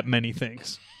most at many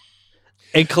things.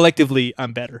 And collectively,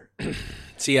 I'm better.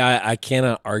 See, I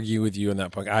cannot argue with you on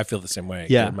that point. I feel the same way.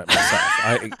 Yeah.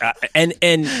 Myself.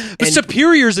 And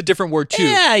superior is a different word too.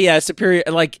 Yeah, superior.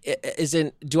 Like,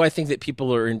 do I think that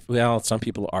people are? Some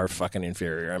people are fucking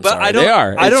inferior. I'm sorry, they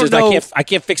are. I don't know. I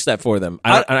can't fix that for them.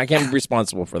 I can't be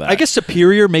responsible for that. I guess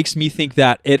superior makes me think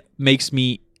that it makes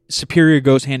me superior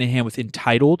goes hand in hand with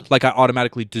entitled. Like I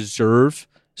automatically deserve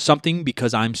something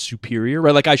because I'm superior,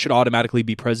 right? Like I should automatically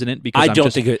be president because I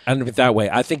don't think it that way.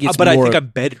 I think it's but more, I think I'm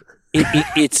better.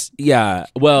 It's yeah.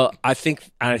 Well, I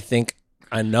think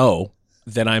I know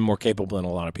that I'm more capable than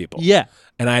a lot of people. Yeah,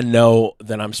 and I know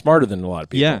that I'm smarter than a lot of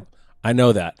people. Yeah, I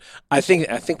know that. I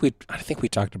think we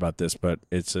talked about this, but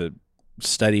it's a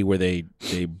study where they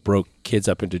broke kids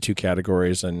up into two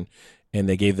categories and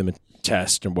they gave them a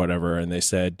test and whatever, and they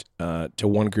said to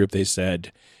one group they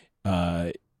said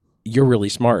you're really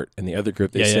smart, and the other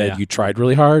group they said you tried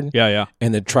really hard. Yeah.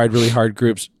 And the tried really hard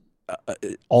groups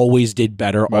always did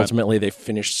better. Right. Ultimately, they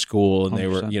finished school and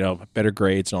 100%. They were, better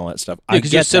grades and all that stuff. Yeah,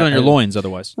 because you sit on your loins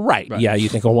otherwise. Right. Yeah, you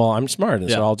think, oh, well, I'm smart,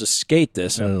 and so I'll just skate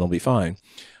this and it'll be fine.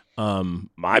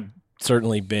 I've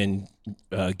certainly been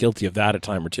guilty of that a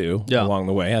time or two along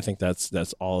the way. I think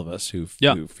that's all of us who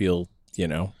feel,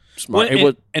 smart.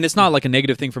 Well, and it's not like a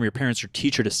negative thing from your parents or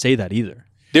teacher to say that either.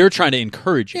 They're trying to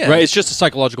encourage you, right? It's just a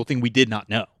psychological thing we did not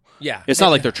know. Yeah. It's not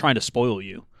like they're trying to spoil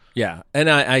you. Yeah, and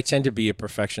I tend to be a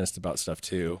perfectionist about stuff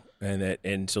too,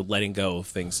 and so letting go of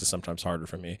things is sometimes harder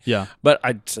for me. Yeah, but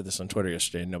I said this on Twitter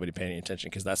yesterday, and nobody paid any attention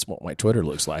because that's what my Twitter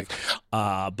looks like.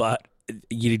 But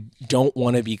you don't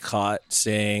want to be caught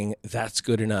saying that's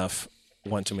good enough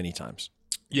one too many times.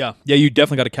 Yeah, you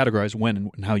definitely got to categorize when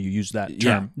and how you use that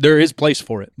term. Yeah. There is place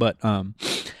for it, but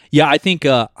I think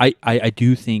I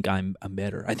do think I'm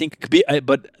better. I think it could be,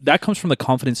 but that comes from the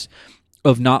confidence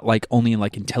of not like only in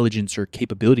like intelligence or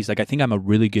capabilities. Like I think I'm a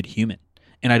really good human,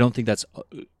 and I don't think that's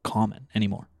common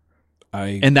anymore.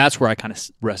 And that's where I kind of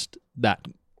rest that.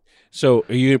 So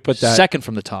you put that second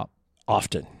from the top.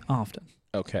 Often.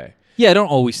 Okay. Yeah, I don't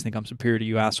always think I'm superior to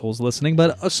you assholes listening,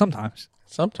 but sometimes.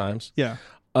 Yeah.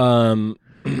 Fuck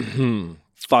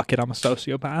it, I'm a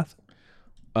sociopath.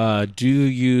 Do you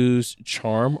use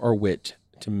charm or wit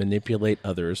to manipulate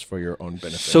others for your own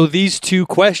benefit? So these two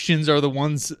questions are the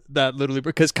ones that literally,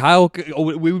 because Kyle,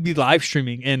 we would be live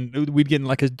streaming and we'd get in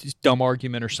like a dumb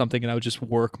argument or something, and I would just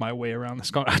work my way around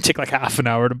this. I'd take like half an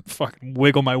hour to fucking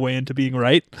wiggle my way into being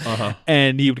right.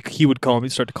 And he would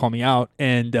start to call me out.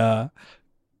 And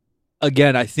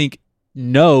again, I think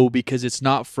no, because it's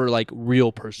not for like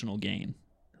real personal gain.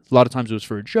 A lot of times it was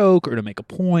for a joke or to make a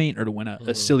point or to win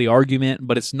a silly argument,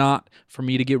 but it's not for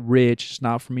me to get rich. It's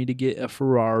not for me to get a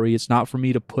Ferrari. It's not for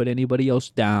me to put anybody else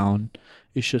down.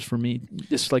 It's just for me.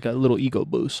 It's like a little ego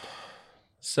boost.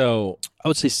 So I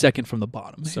would say second from the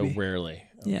bottom. Maybe. So rarely.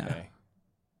 Okay.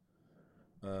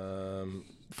 Yeah.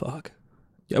 Fuck.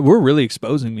 Yeah, we're really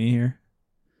exposing me here.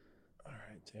 All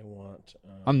right. They want.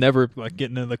 I'm never like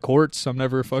getting into the courts. I'm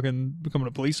never fucking becoming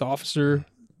a police officer.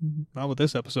 Not with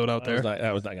this episode out there.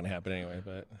 That was not going to happen anyway,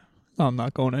 but I'm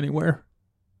not going anywhere.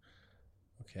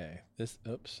 Okay. I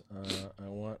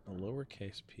want a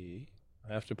lowercase p.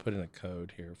 I have to put in a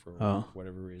code here for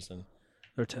whatever reason.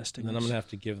 They're testing. And then I'm going to have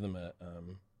to give them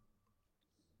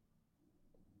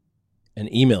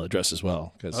an email address as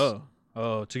well.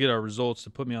 To get our results,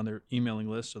 to put me on their emailing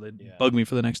list so they bug me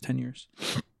for the next 10 years.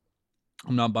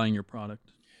 I'm not buying your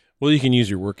product. Well, you can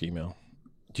use your work email.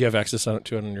 Do you have access to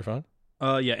it on your phone?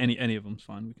 Yeah, any of them's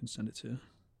fine. We can send it to.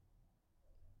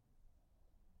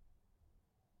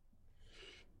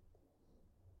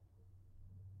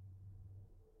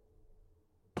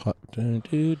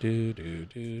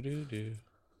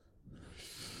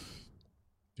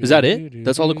 Is that it?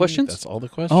 That's all the questions? That's all the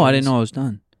questions. Oh, I didn't know I was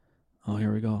done. Oh,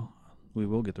 here we go. We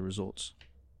will get the results.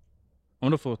 I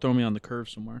wonder if it'll throw me on the curve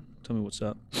somewhere. Tell me what's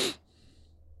up.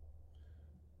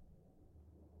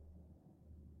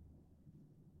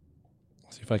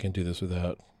 See if I can do this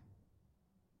without.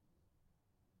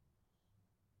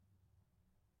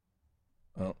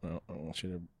 Oh, no. I want you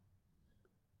to.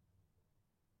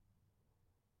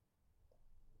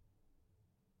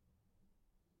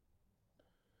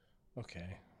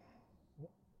 Okay.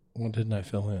 What didn't I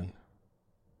fill in?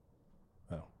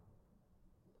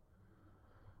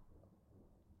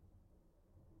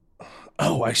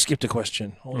 Oh, I skipped a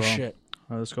question. Holy shit.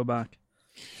 All right, let's go back.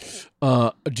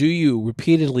 Do you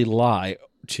repeatedly lie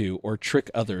to or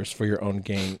trick others for your own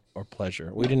gain or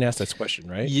pleasure? We didn't ask this question,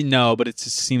 right? No, but it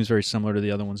seems very similar to the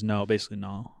other ones. No, basically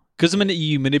no. Because the minute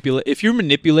you manipulate, if you're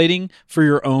manipulating for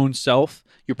your own self,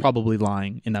 you're probably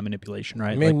lying in that manipulation,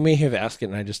 right? I may have asked it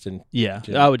and I just didn't. Yeah,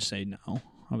 I would say no.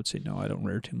 I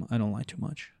don't lie too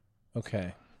much.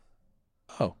 Okay.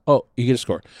 Oh, you get a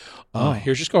score.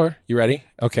 Here's your score. You ready?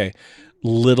 Okay.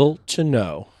 Little to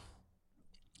no.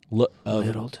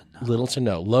 Little to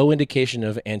no. Low indication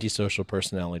of antisocial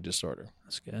personality disorder.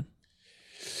 That's good.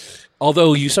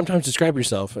 Although you sometimes describe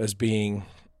yourself as being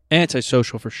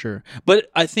Antisocial for sure.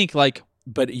 But I think like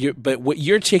but what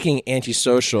you're taking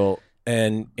antisocial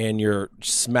and you're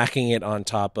smacking it on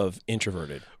top of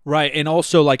introverted. right, and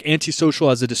also like antisocial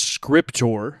as a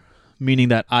descriptor, meaning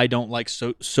that I don't like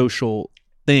social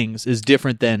things, is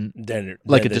different than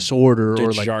like a disorder the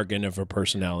or like jargon of a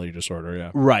personality disorder.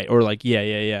 Yeah. right, or like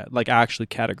yeah, like actually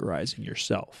categorizing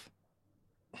yourself,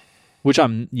 which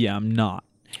I'm not,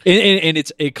 and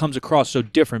it comes across so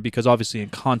different because obviously in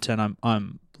content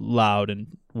I'm loud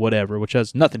and whatever, which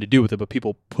has nothing to do with it, but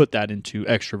people put that into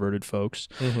extroverted folks,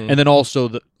 and then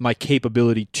also my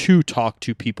capability to talk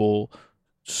to people,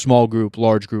 small group,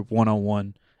 large group,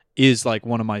 one-on-one, is like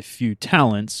one of my few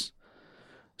talents.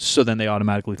 So then they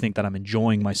automatically think that I'm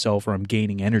enjoying myself or I'm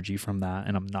gaining energy from that,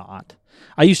 and I'm not.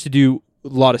 I used to do a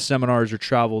lot of seminars or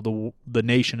travel the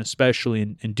nation especially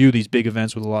and do these big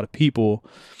events with a lot of people,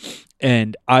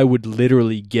 and I would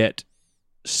literally get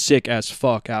sick as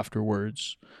fuck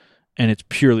afterwards, and it's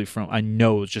purely from, I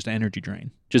know it's just an energy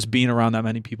drain. Just being around that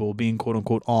many people, being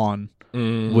quote-unquote on,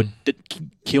 would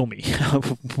kill me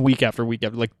week after week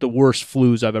after, like the worst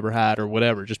flus I've ever had or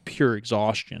whatever, just pure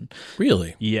exhaustion.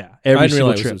 Really? Yeah. I didn't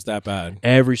realize it was that bad.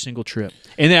 Every single trip.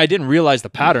 And then I didn't realize the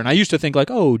pattern. I used to think like,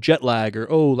 oh, jet lag or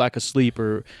oh, lack of sleep,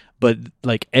 but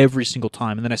like every single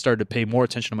time. And then I started to pay more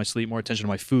attention to my sleep, more attention to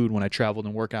my food when I traveled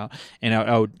and work out. And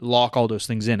I would lock all those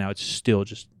things in. I would still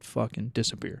just fucking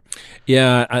disappear.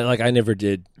 Yeah, I never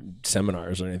did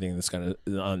seminars or anything this kind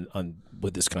of on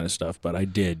with this kind of stuff, but I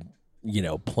did,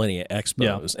 plenty of expos.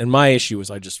 Yeah. And my issue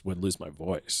was I just would lose my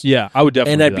voice. Yeah, I would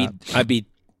definitely. And I'd be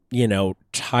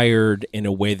tired in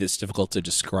a way that's difficult to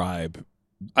describe.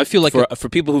 I feel like for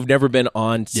people who've never been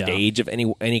on stage of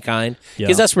any kind,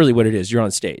 because that's really what it is. You're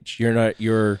on stage.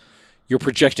 You're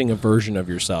projecting a version of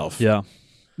yourself. Yeah.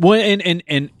 Well,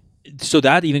 and so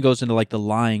that even goes into like the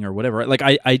lying or whatever. Right? Like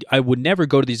I would never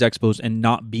go to these expos and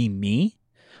not be me.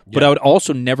 But I would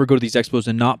also never go to these expos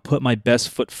and not put my best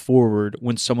foot forward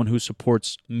when someone who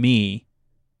supports me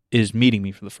is meeting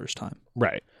me for the first time.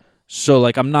 Right. So,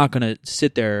 like, I'm not going to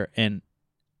sit there and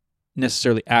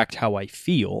necessarily act how I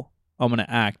feel. I'm going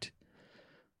to act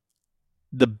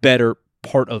the better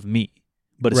part of me,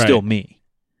 but it's still me.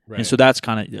 Right. And so that's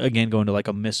kind of, again, going to like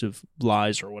omissive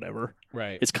lies or whatever.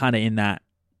 Right. It's kind of in that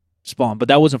spawn. But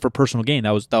that wasn't for personal gain.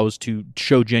 That was to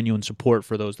show genuine support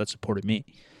for those that supported me.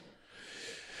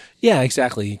 Yeah,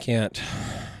 exactly. You can't.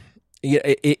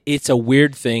 It's a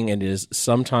weird thing, and it is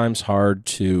sometimes hard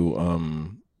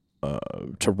to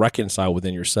reconcile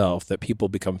within yourself that people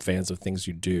become fans of things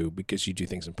you do because you do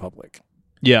things in public.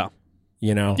 Yeah,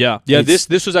 Yeah.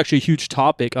 This was actually a huge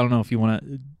topic. I don't know if you want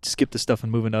to skip this stuff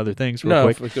and move into other things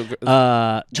real quick.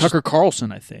 Tucker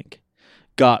Carlson, I think,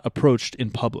 got approached in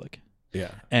public.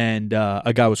 Yeah, and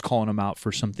a guy was calling him out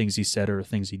for some things he said or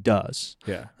things he does.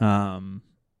 Yeah.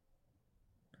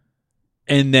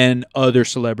 And then other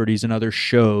celebrities and other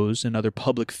shows and other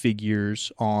public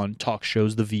figures on talk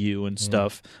shows, The View and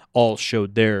stuff, all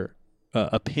showed their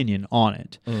opinion on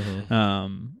it.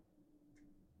 Mm-hmm.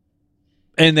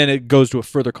 And then it goes to a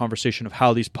further conversation of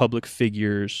how these public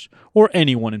figures or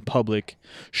anyone in public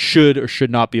should or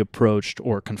should not be approached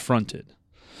or confronted.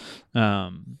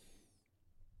 And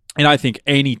I think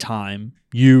any time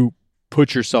you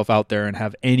put yourself out there and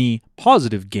have any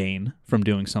positive gain from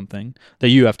doing something, that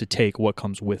you have to take what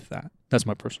comes with that. That's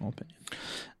my personal opinion.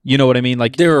 You know what I mean?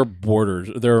 Like, there are borders.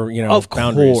 There are, of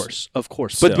boundaries. Of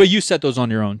course. But you set those on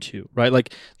your own too, right?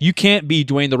 Like, you can't be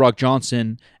Dwayne The Rock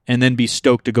Johnson and then be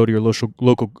stoked to go to your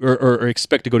local or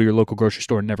expect to go to your local grocery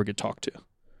store and never get talked to.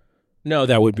 No,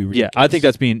 that would be ridiculous. Yeah, I think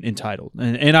that's being entitled.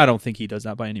 And I don't think he does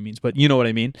that by any means, but you know what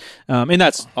I mean? And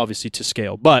that's obviously to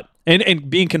scale. But and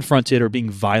being confronted or being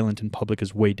violent in public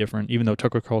is way different, even though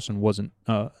Tucker Carlson wasn't,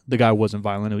 the guy wasn't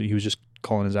violent. He was just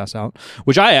calling his ass out,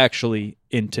 which I actually,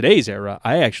 in today's era,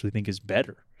 I actually think is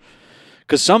better.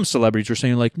 Because some celebrities were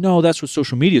saying like, no, that's what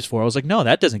social media is for. I was like, no,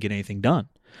 that doesn't get anything done.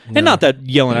 No. And not that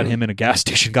yelling at him in a gas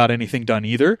station got anything done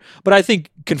either. But I think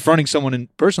confronting someone in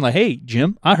person like, hey,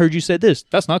 Jim, I heard you said this.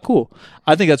 That's not cool.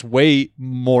 I think that's way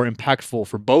more impactful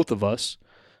for both of us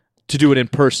to do it in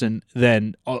person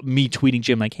than me tweeting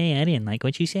Jim like, hey, I didn't like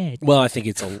what you said. Well, I think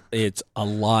it's a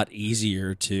lot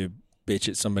easier to bitch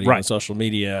at somebody on social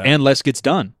media. And less gets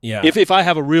done. Yeah. If I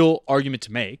have a real argument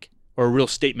to make, or a real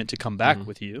statement to come back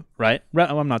with you, right?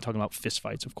 I'm not talking about fist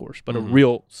fights, of course, but a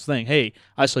real thing. Hey,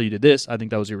 I saw you did this. I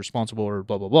think that was irresponsible or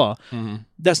blah, blah, blah.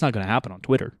 That's not going to happen on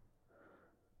Twitter.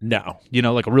 No.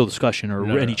 like a real discussion or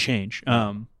No, any no. change.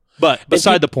 But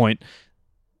beside the point,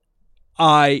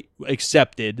 I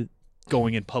accepted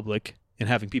going in public and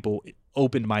having people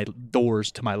open my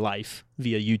doors to my life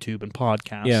via YouTube and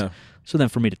podcasts. Yeah. So then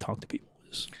for me to talk to people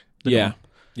is the Yeah. norm.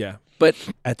 Yeah. But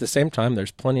at the same time,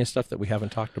 there's plenty of stuff that we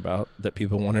haven't talked about that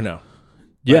people want to know.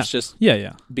 Yeah. It's just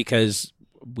Yeah. because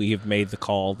we have made the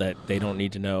call that they don't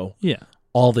need to know Yeah.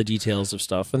 all the details of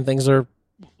stuff, and things are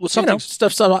Well, some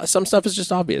stuff is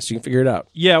just obvious. You can figure it out.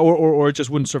 Yeah, or it just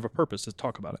wouldn't serve a purpose to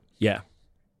talk about it. Yeah.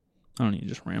 I don't need to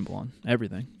just ramble on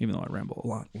everything, even though I ramble a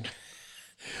lot.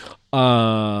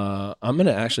 I'm going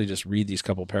to actually just read these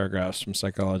couple paragraphs from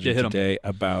Psychology Yeah, hit 'em. Today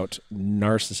about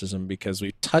narcissism, because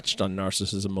we touched on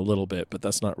narcissism a little bit, but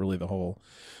that's not really the whole.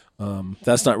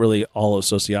 That's not really all of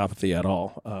sociopathy at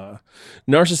all.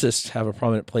 Narcissists have a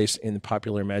prominent place in the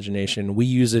popular imagination. We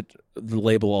use the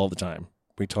label all the time.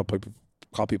 We call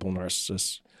people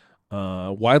narcissists.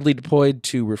 Widely deployed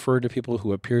to refer to people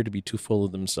who appear to be too full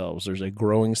of themselves. There's a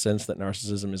growing sense that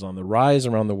narcissism is on the rise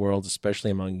around the world, especially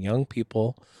among young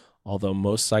people, although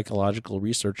most psychological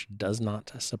research does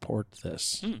not support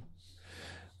this.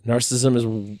 Narcissism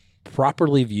is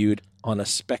properly viewed on a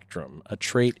spectrum. A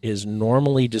trait is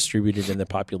normally distributed in the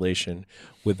population,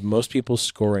 with most people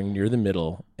scoring near the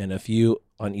middle and a few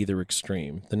on either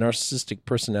extreme. The narcissistic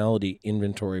personality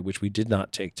inventory, which we did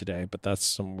not take today, but that's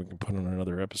something we can put on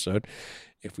another episode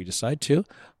if we decide to,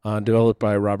 developed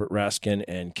by Robert Raskin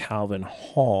and Calvin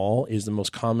Hall, is the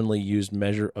most commonly used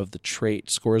measure of the trait.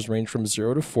 Scores range from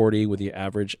 0 to 40, with the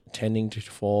average tending to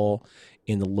fall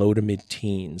in the low to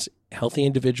mid-teens. Healthy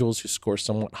individuals who score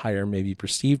somewhat higher may be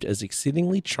perceived as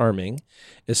exceedingly charming,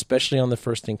 especially on the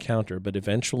first encounter, but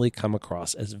eventually come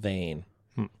across as vain.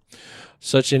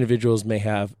 Such individuals may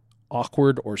have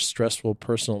awkward or stressful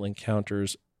personal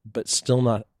encounters, but still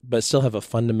have a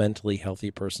fundamentally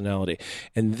healthy personality.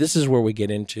 And this is where we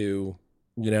get into,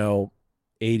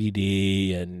 ADD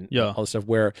and all this stuff,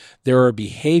 where there are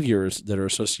behaviors that are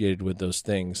associated with those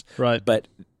things. Right. But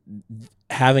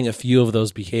having a few of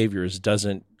those behaviors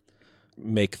doesn't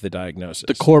make the diagnosis.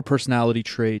 The core personality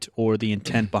trait or the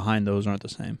intent behind those aren't the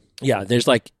same. Yeah, there's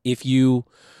if you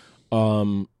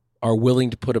are willing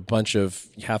to put a bunch of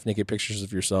half-naked pictures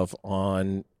of yourself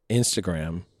on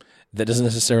Instagram, that doesn't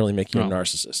necessarily make you a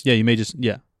narcissist. Yeah, you may just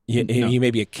You may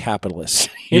be a capitalist,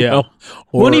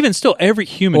 or even still, every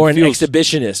human or an feels,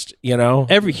 exhibitionist.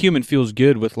 Every human feels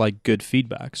good with good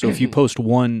feedback. So if you post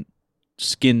one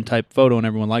skin type photo and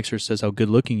everyone likes her, says how good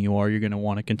looking you are, you're going to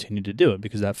want to continue to do it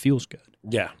because that feels good.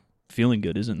 Yeah, feeling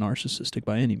good isn't narcissistic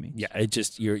by any means. Yeah, it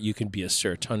just you can be a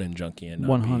serotonin junkie and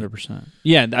 100%.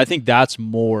 Yeah, I think that's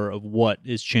more of what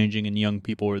is changing in young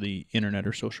people or the internet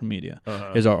or social media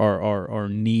is our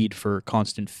need for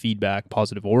constant feedback,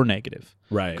 positive or negative.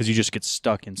 Right. Because you just get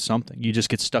stuck in something. You just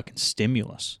get stuck in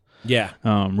stimulus. Yeah.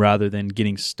 Rather than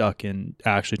getting stuck in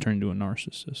actually turning to a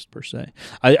narcissist per se.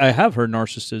 I have heard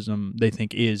narcissism they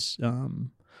think is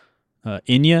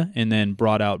in you and then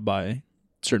brought out by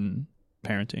certain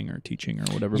parenting or teaching or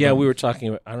whatever. Yeah, we were talking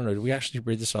about, I don't know, did we actually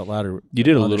read this out loud? Or you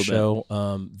did a on little the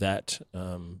show, that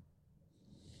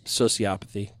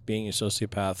sociopathy, being a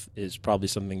sociopath, is probably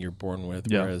something you're born with,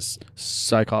 whereas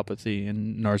psychopathy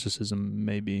and narcissism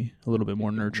may be a little bit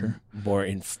more nurture, more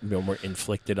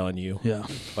inflicted on you,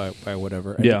 by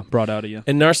whatever, brought out of you.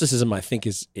 And narcissism, I think,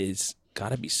 is got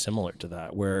to be similar to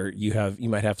that, where you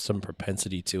might have some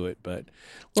propensity to it, but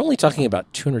we're only talking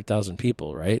about 200,000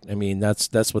 people, right? I mean,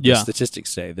 that's what the statistics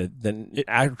say. That then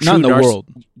not in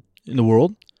the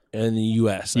world, in the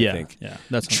U.S., I think. Yeah,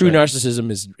 that's true. Narcissism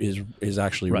is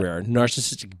actually rare.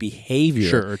 Narcissistic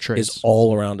behavior is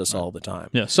all around us all the time.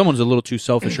 Yeah, someone's a little too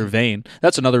selfish or vain.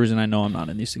 That's another reason I know I'm not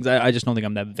in these things. I just don't think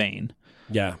I'm that vain.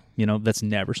 Yeah, that's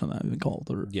never something I've been called.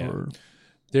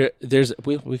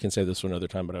 We can say this for another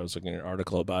time, but I was looking at an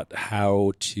article about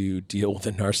how to deal with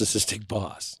a narcissistic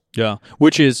boss. Yeah,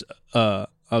 which is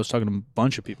I was talking to a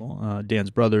bunch of people, Dan's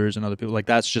brothers and other people.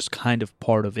 That's just kind of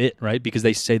part of it, right? Because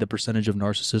they say the percentage of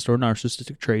narcissist or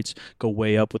narcissistic traits go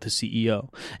way up with the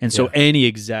CEO. And so any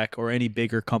exec or any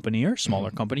bigger company or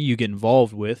smaller company you get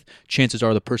involved with, chances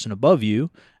are the person above you,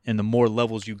 and the more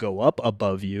levels you go up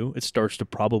above you, it starts to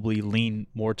probably lean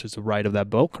more to the right of that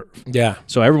bell curve. Yeah.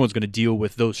 So everyone's going to deal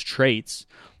with those traits.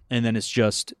 And then it's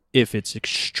just, if it's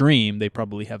extreme, they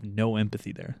probably have no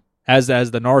empathy there. As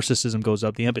the narcissism goes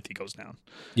up, the empathy goes down.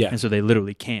 Yeah. And so they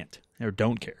literally can't or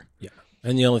don't care. Yeah.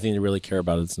 And the only thing they really care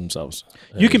about is themselves.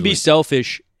 You can be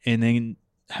selfish and then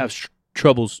have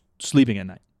troubles sleeping at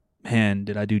night. Man,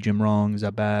 did I do Jim wrong? Is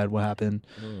that bad? What happened?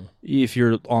 If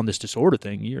you're on this disorder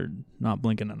thing, you're not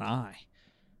blinking an eye.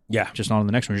 Yeah. Just on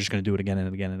the next one, you're just going to do it again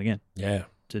and again and again. Yeah.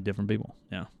 to different people.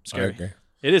 Yeah, I scary. agree.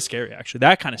 It is scary, actually.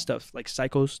 That kind of stuff, like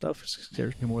psycho stuff,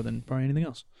 scares me more than probably anything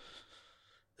else.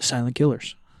 Silent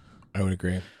killers. I would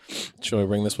agree. Shall we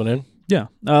bring this one in? Yeah.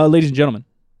 Ladies and gentlemen,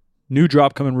 new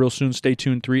drop coming real soon. Stay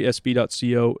tuned.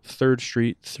 3sb.co, 3rd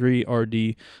Street,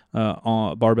 3RD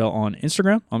on Barbell on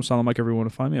Instagram. I'm Silent Mike. Everyone to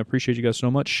find me. I appreciate you guys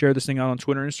so much. Share this thing out on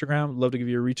Twitter and Instagram. Love to give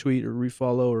you a retweet or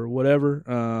refollow or whatever.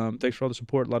 Thanks for all the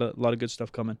support. A lot of good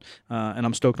stuff coming. And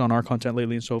I'm stoked on our content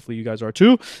lately, and so hopefully you guys are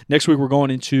too. Next week we're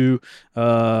going into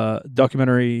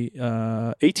documentary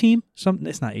A-Team.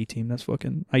 It's not A-Team. That's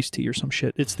fucking Ice-T or some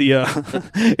shit. It's the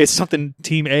it's something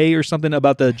Team A or something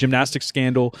about the gymnastics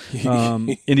scandal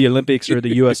in the Olympics or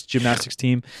the U.S. gymnastics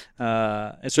team.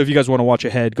 And so if you guys want to watch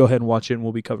ahead, go ahead and watch it, and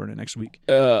we'll be covering it next week.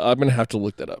 I'm gonna have to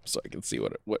look that up so I can see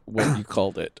what you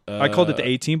called it. I called it the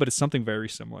A-Team, but it's something very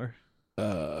similar.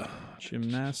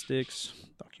 Gymnastics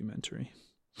documentary.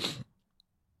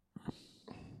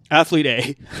 Athlete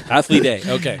A. Athlete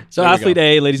A. Okay. So Athlete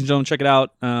A, ladies and gentlemen, check it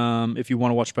out. If you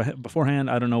want to watch beforehand,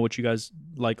 I don't know what you guys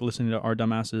like listening to our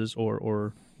dumbasses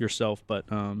or yourself, but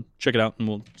check it out, and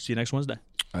we'll see you next Wednesday.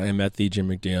 I am at the Jim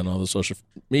McD on all the social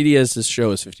medias. This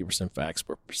show is 50% facts,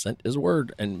 but percent is a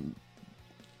word, and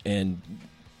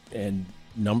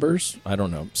numbers. I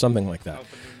don't know, something like that.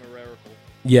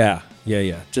 Yeah.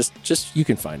 Just you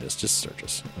can find us. Just search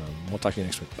us. We'll talk to you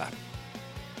next week. Bye.